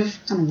live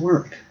and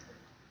work.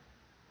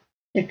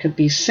 It could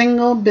be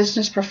single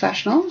business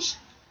professionals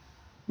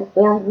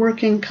or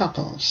working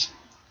couples.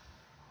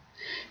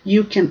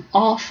 You can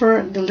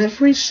offer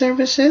delivery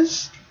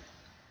services,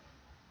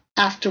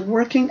 after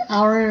working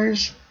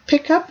hours,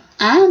 pickup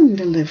and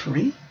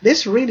delivery.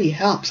 This really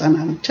helps, and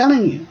I'm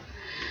telling you,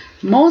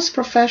 most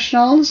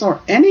professionals,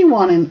 or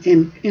anyone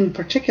in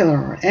particular,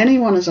 or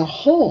anyone as a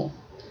whole,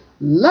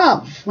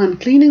 love when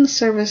cleaning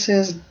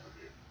services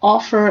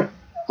offer,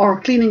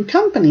 or cleaning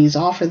companies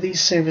offer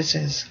these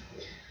services,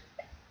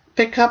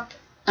 pickup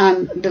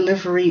and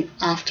delivery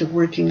after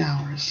working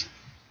hours.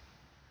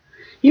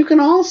 You can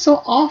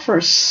also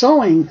offer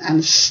sewing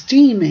and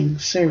steaming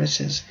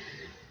services.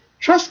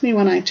 Trust me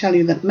when I tell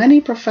you that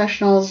many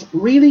professionals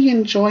really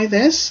enjoy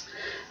this,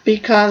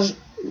 because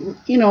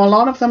a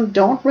lot of them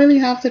don't really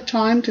have the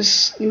time to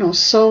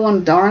sew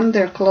and darn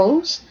their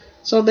clothes,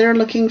 so they're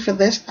looking for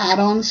this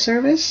add-on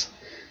service.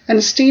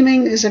 And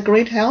steaming is a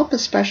great help,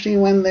 especially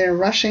when they're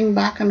rushing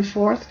back and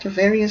forth to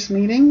various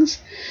meetings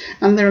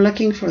and they're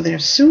looking for their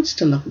suits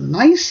to look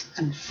nice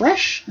and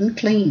fresh and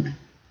clean.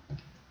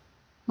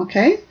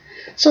 Okay,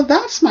 so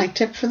that's my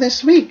tip for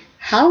this week: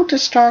 how to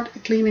start a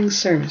cleaning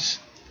service.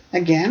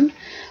 Again,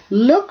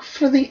 look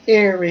for the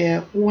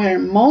area where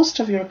most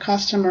of your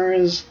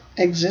customers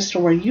exist,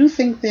 or where you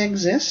think they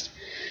exist.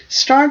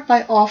 Start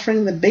by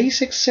offering the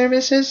basic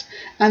services,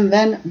 and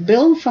then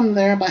build from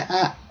there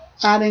by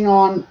adding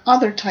on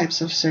other types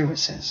of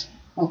services.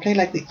 Okay,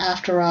 like the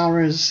after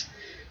hours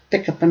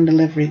pickup and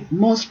delivery,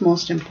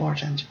 most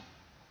important.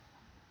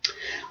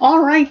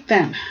 All right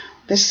then,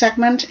 this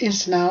segment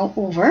is now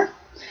over,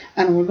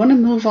 and we're going to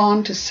move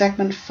on to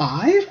segment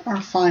 5,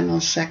 our final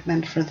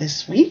segment for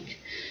this week.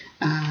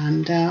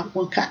 And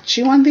we'll catch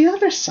you on the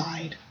other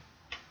side.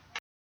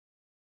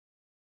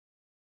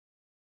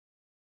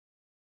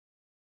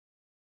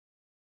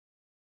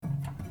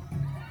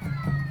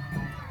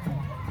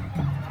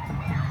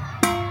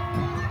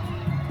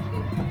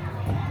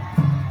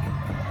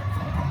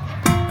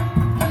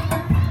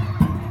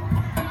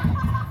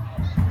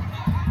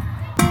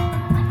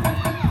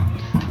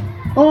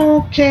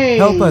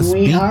 Okay,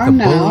 we are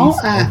now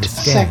at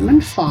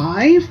segment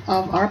 5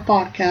 of our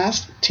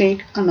podcast,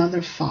 Take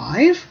Another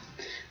 5.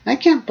 I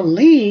can't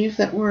believe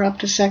that we're up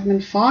to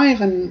segment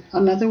 5 and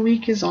another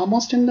week is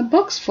almost in the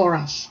books for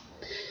us.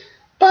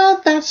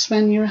 But that's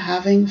when you're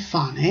having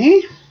fun,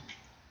 eh?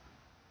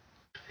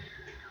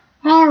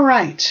 All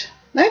right,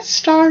 let's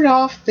start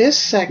off this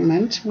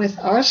segment with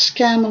our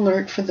scam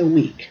alert for the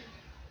week.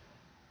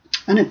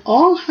 And it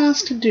all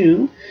has to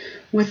do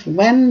with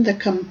when the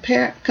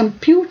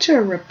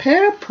computer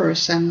repair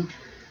person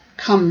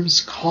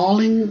comes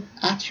calling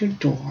at your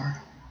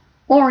door,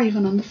 or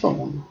even on the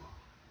phone,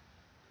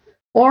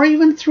 or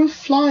even through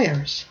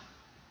flyers.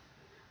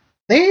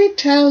 They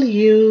tell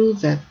you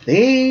that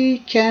they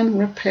can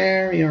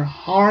repair your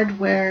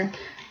hardware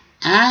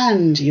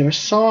and your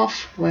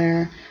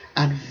software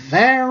at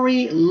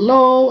very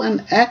low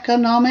and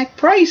economic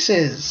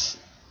prices.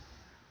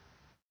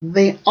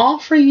 They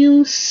offer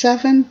you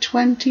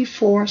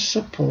 7/24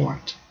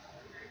 support.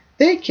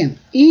 They can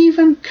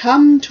even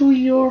come to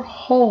your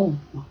home.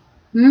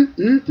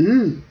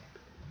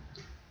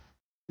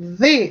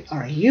 They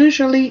are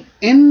usually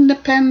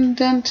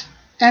independent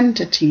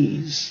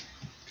entities.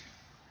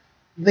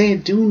 They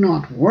do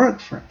not work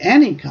for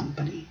any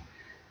company.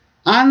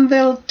 And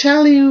they'll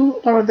tell you,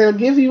 or they'll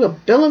give you a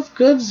bill of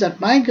goods that,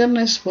 my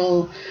goodness,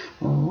 will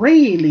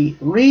really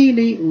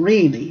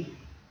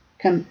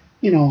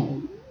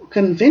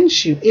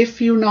convince you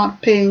if you're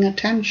not paying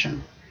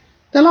attention.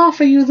 They'll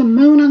offer you the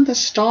moon and the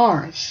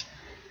stars,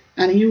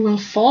 and you will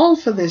fall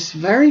for this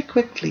very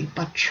quickly.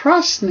 But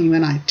trust me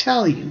when I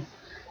tell you,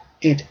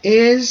 it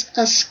is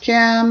a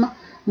scam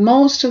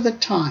most of the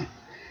time.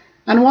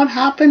 And what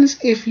happens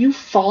if you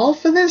fall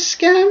for this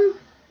scam?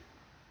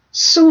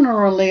 Sooner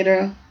or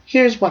later,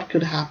 here's what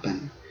could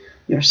happen.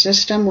 Your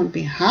system would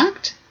be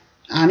hacked,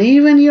 and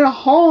even your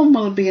home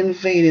will be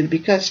invaded,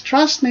 because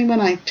trust me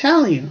when I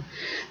tell you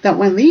that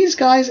when these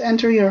guys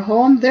enter your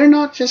home, they're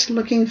not just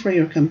looking for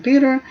your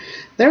computer,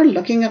 they're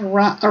looking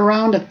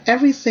around at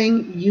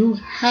everything you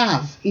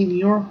have in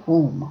your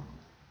home.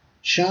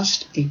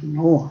 Just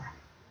ignore.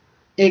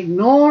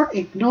 Ignore,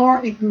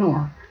 ignore,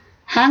 ignore.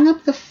 Hang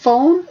up the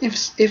phone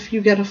if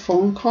you get a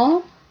phone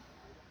call.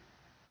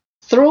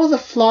 Throw the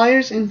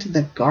flyers into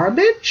the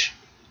garbage.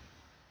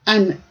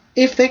 And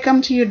if they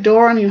come to your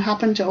door and you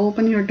happen to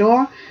open your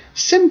door,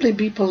 simply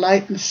be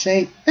polite and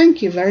say,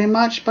 "Thank you very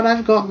much, but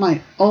I've got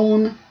my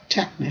own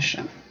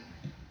technician."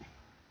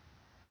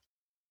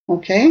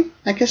 Okay?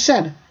 Like I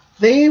said,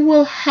 they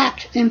will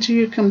hack into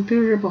your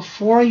computer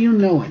before you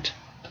know it.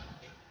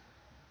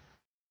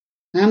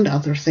 And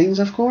other things,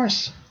 of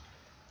course.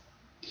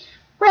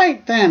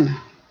 Right then,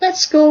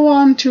 let's go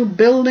on to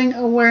building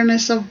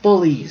awareness of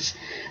bullies.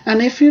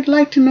 And if you'd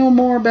like to know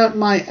more about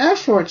my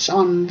efforts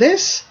on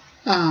this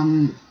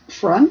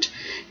front,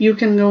 you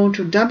can go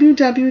to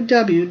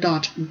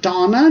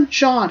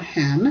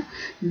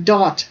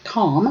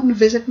www.donnajodhan.com and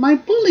visit my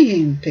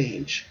bullying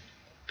page.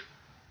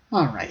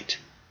 All right.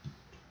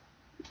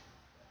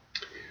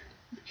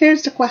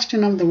 Here's the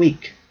question of the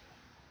week.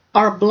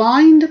 Are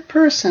blind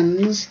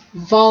persons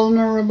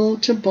vulnerable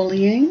to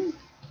bullying?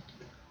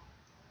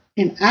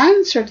 In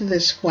answer to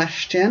this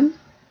question,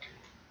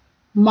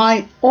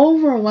 my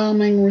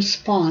overwhelming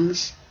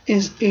response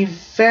is a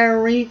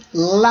very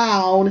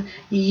loud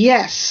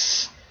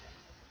yes.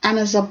 And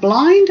as a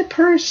blind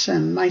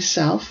person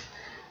myself,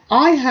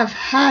 I have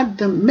had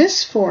the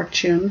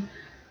misfortune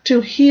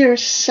to hear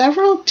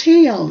several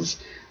tales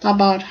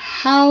about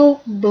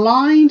how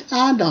blind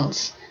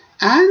adults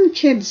and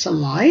kids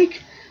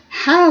alike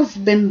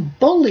have been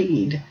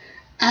bullied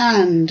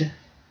and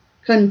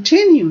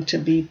continue to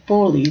be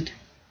bullied.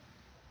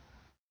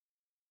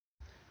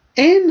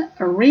 In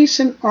a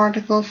recent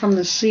article from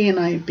the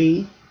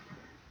CNIB,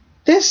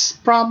 this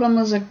problem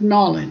was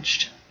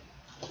acknowledged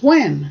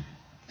when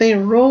they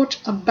wrote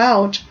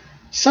about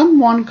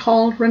someone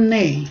called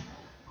Renee,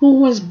 who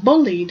was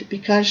bullied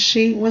because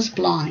she was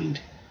blind.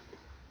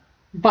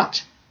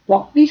 But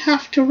what we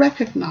have to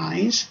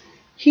recognize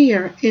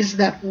here is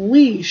that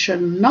we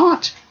should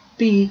not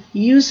be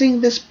using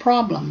this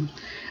problem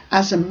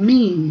as a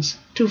means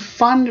to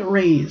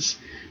fundraise,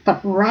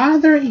 but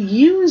rather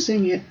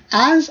using it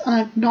as an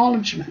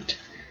acknowledgement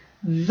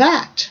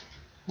that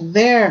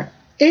there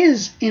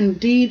is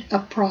indeed a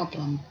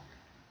problem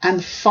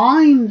and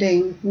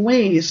finding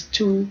ways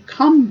to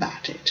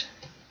combat it.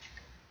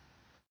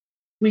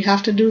 We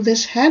have to do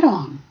this head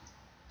on,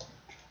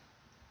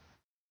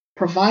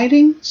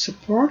 providing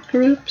support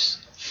groups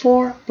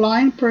for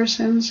blind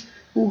persons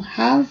who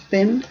have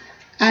been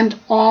and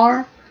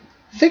are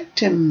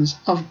victims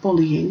of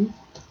bullying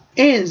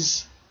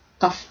is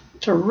a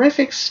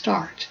terrific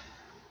start.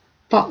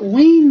 But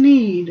we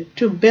need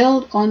to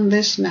build on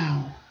this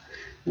now.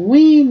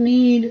 We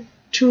need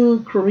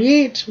to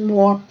create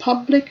more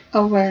public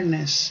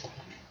awareness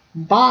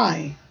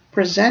by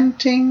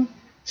presenting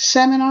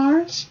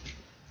seminars,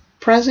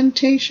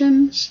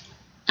 presentations,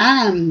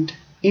 and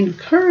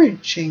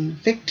encouraging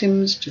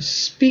victims to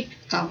speak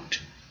out.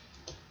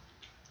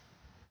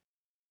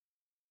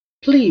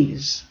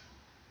 Please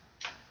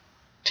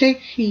take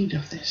heed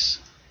of this.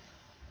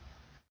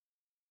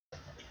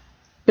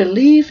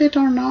 Believe it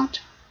or not,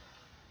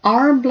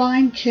 our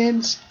blind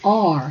kids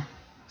are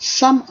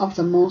some of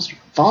the most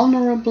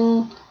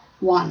vulnerable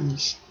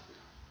ones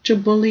to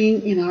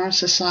bullying in our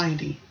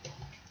society.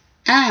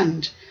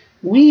 And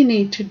we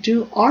need to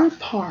do our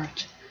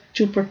part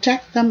to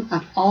protect them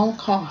at all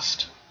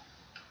cost.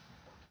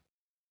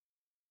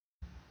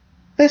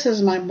 This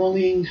is my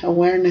bullying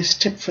awareness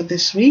tip for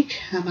this week,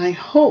 and I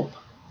hope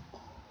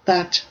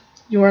that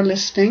you are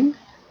listening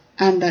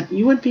and that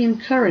you would be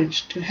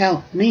encouraged to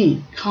help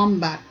me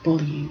combat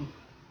bullying.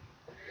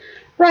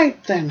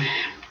 Right then,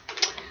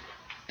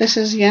 this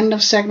is the end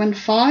of segment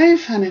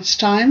 5, and it's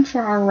time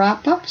for our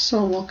wrap-up,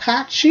 so we'll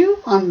catch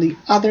you on the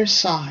other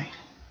side.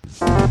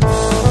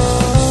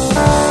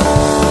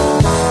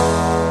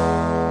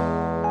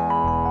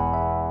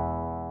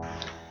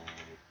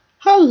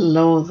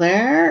 Hello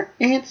there,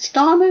 it's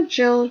Donna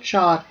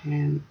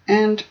Jodhan,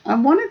 and I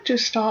wanted to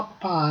stop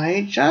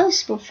by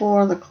just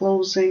before the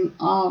closing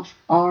of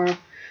our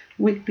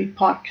weekly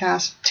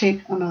podcast,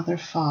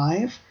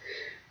 TakeAnother5,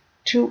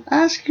 to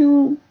ask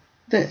you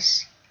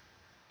this.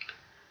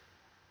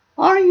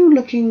 Are you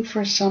looking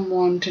for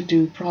someone to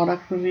do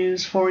product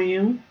reviews for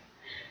you?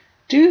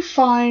 Do you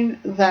find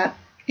that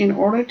in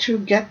order to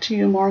get to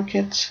your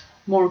market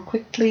more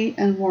quickly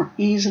and more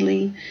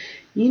easily,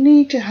 you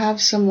need to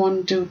have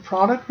someone do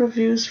product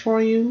reviews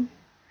for you,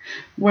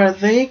 where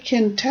they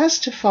can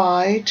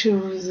testify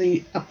to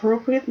the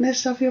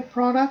appropriateness of your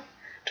product,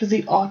 to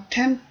the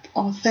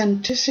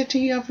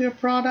authenticity of your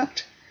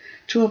product,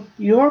 to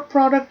your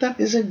product that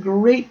is a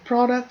great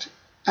product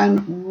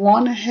and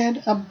one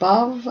head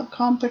above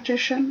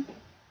competition?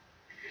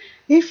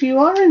 If you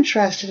are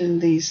interested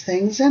in these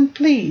things, then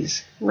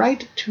please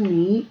write to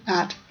me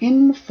at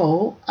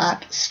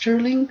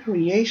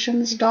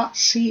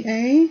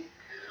info@sterlingcreations.ca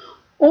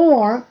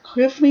or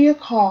give me a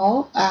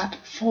call at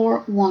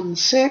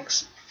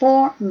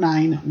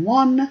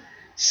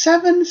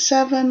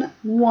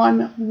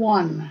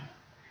 416-491-7711.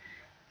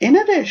 In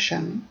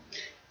addition,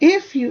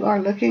 if you are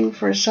looking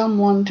for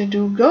someone to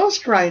do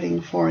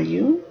ghostwriting for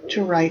you,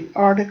 to write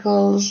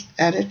articles,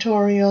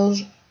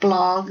 editorials,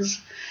 blogs,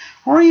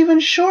 or even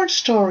short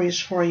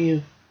stories for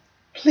you,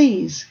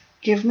 please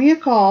give me a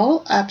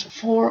call at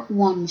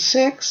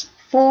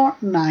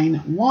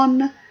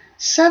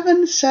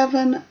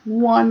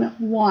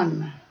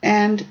 416-491-7711,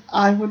 and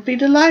I would be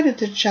delighted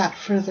to chat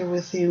further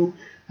with you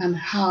on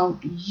how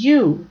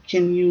you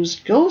can use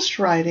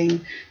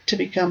ghostwriting to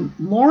become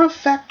more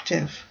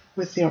effective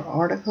with your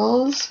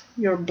articles,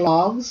 your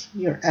blogs,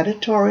 your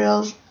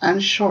editorials,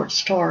 and short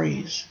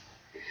stories.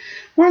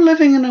 We're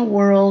living in a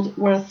world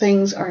where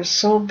things are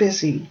so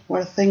busy,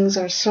 where things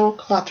are so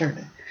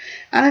cluttered,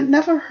 and it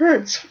never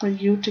hurts for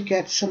you to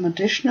get some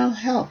additional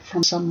help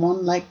from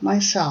someone like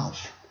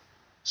myself.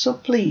 So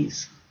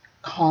please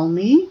call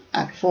me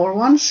at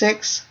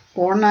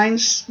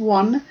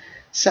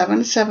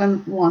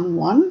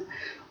 416-491-7711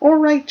 or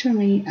write to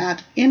me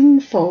at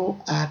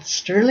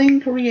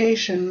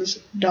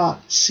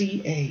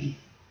info@sterlingcreations.ca.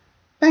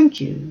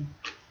 Thank you.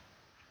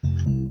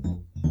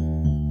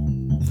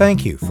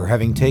 Thank you for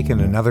having taken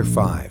another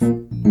 5.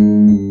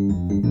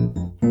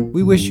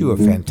 We wish you a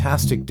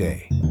fantastic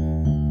day.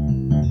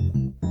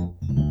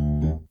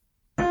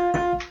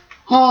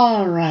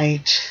 All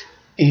right.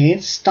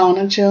 It's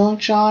Donna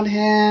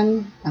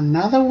Jodhan.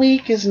 Another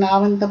week is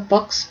now in the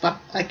books, but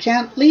I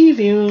can't leave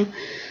you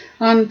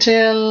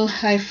until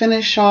I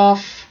finish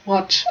off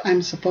what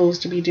I'm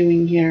supposed to be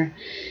doing here,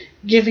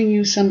 giving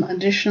you some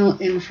additional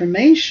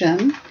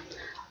information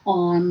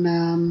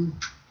on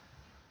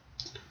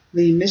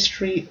the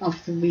mystery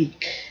of the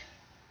week.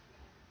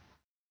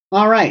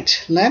 All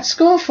right, let's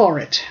go for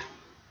it.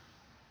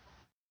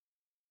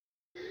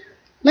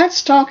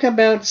 Let's talk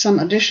about some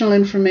additional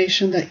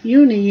information that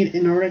you need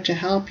in order to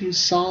help you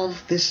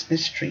solve this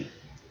mystery.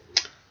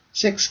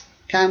 6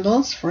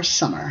 candles for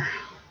summer.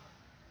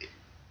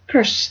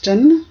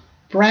 Kirsten,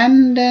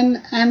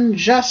 Brandon, and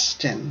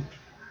Justin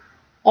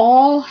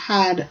all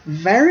had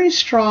very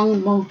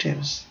strong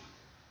motives.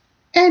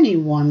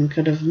 Anyone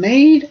could have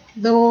made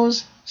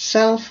those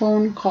cell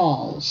phone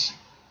calls.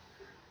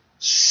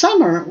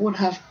 Summer would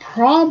have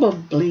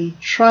probably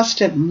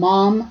trusted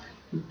Mom,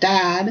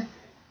 Dad,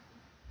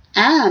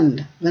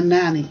 and the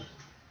nanny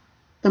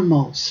the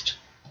most.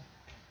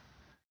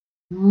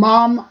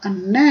 Mom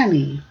and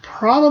Nanny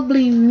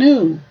probably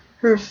knew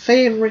her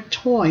favorite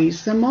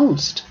toys the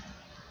most.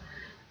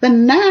 The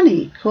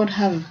nanny could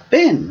have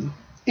been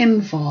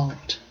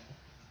involved.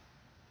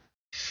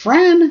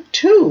 Fran,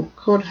 too,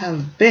 could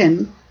have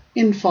been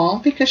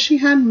involved because she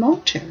had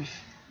motive.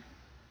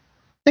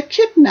 The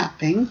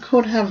kidnapping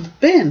could have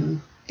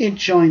been a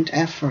joint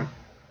effort.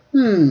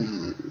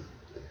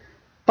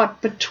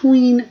 But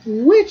between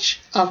which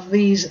of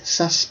these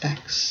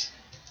suspects?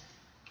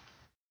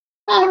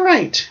 All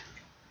right.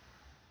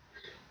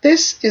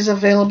 This is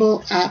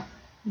available at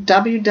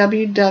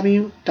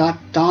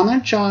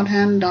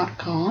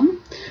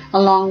www.donnajodhan.com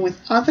along with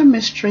other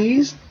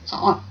mysteries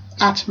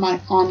at my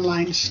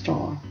online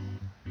store.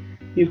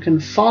 You can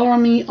follow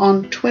me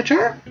on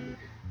Twitter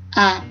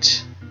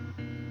at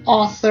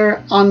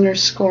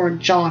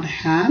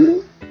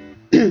author_Jodhan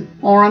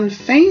or on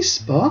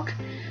Facebook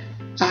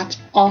at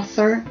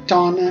author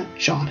Donna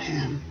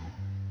Jodhan.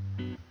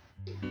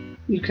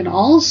 You can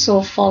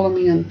also follow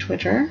me on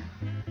Twitter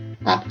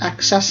at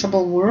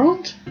Accessible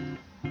World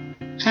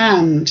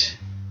and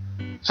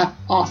at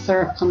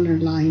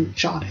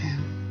author_Jodhan.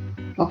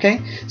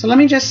 Okay, so let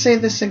me just say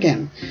this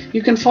again.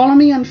 You can follow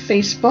me on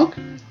Facebook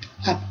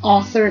at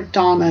author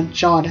Donna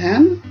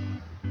Jodhan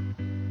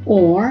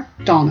or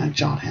Donna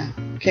Jodhan.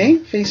 Okay,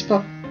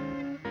 Facebook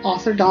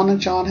author Donna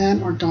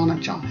Jodhan or Donna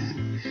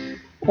Jodhan.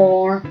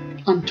 Or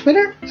on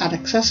Twitter at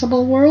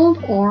Accessible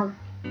World or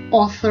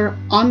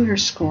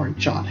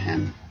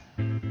author_Jodhan.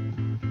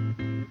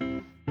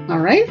 All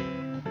right?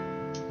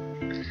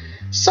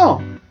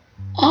 So,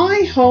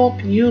 I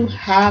hope you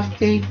have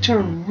a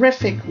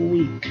terrific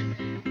week.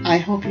 I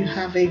hope you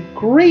have a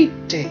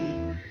great day.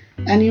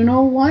 And you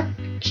know what?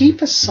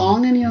 Keep a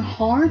song in your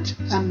heart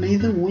and may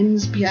the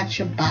winds be at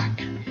your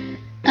back.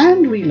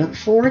 And we look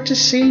forward to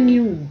seeing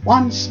you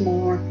once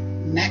more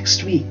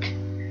next week.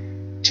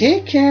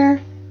 Take care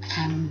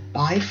and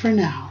bye for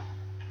now.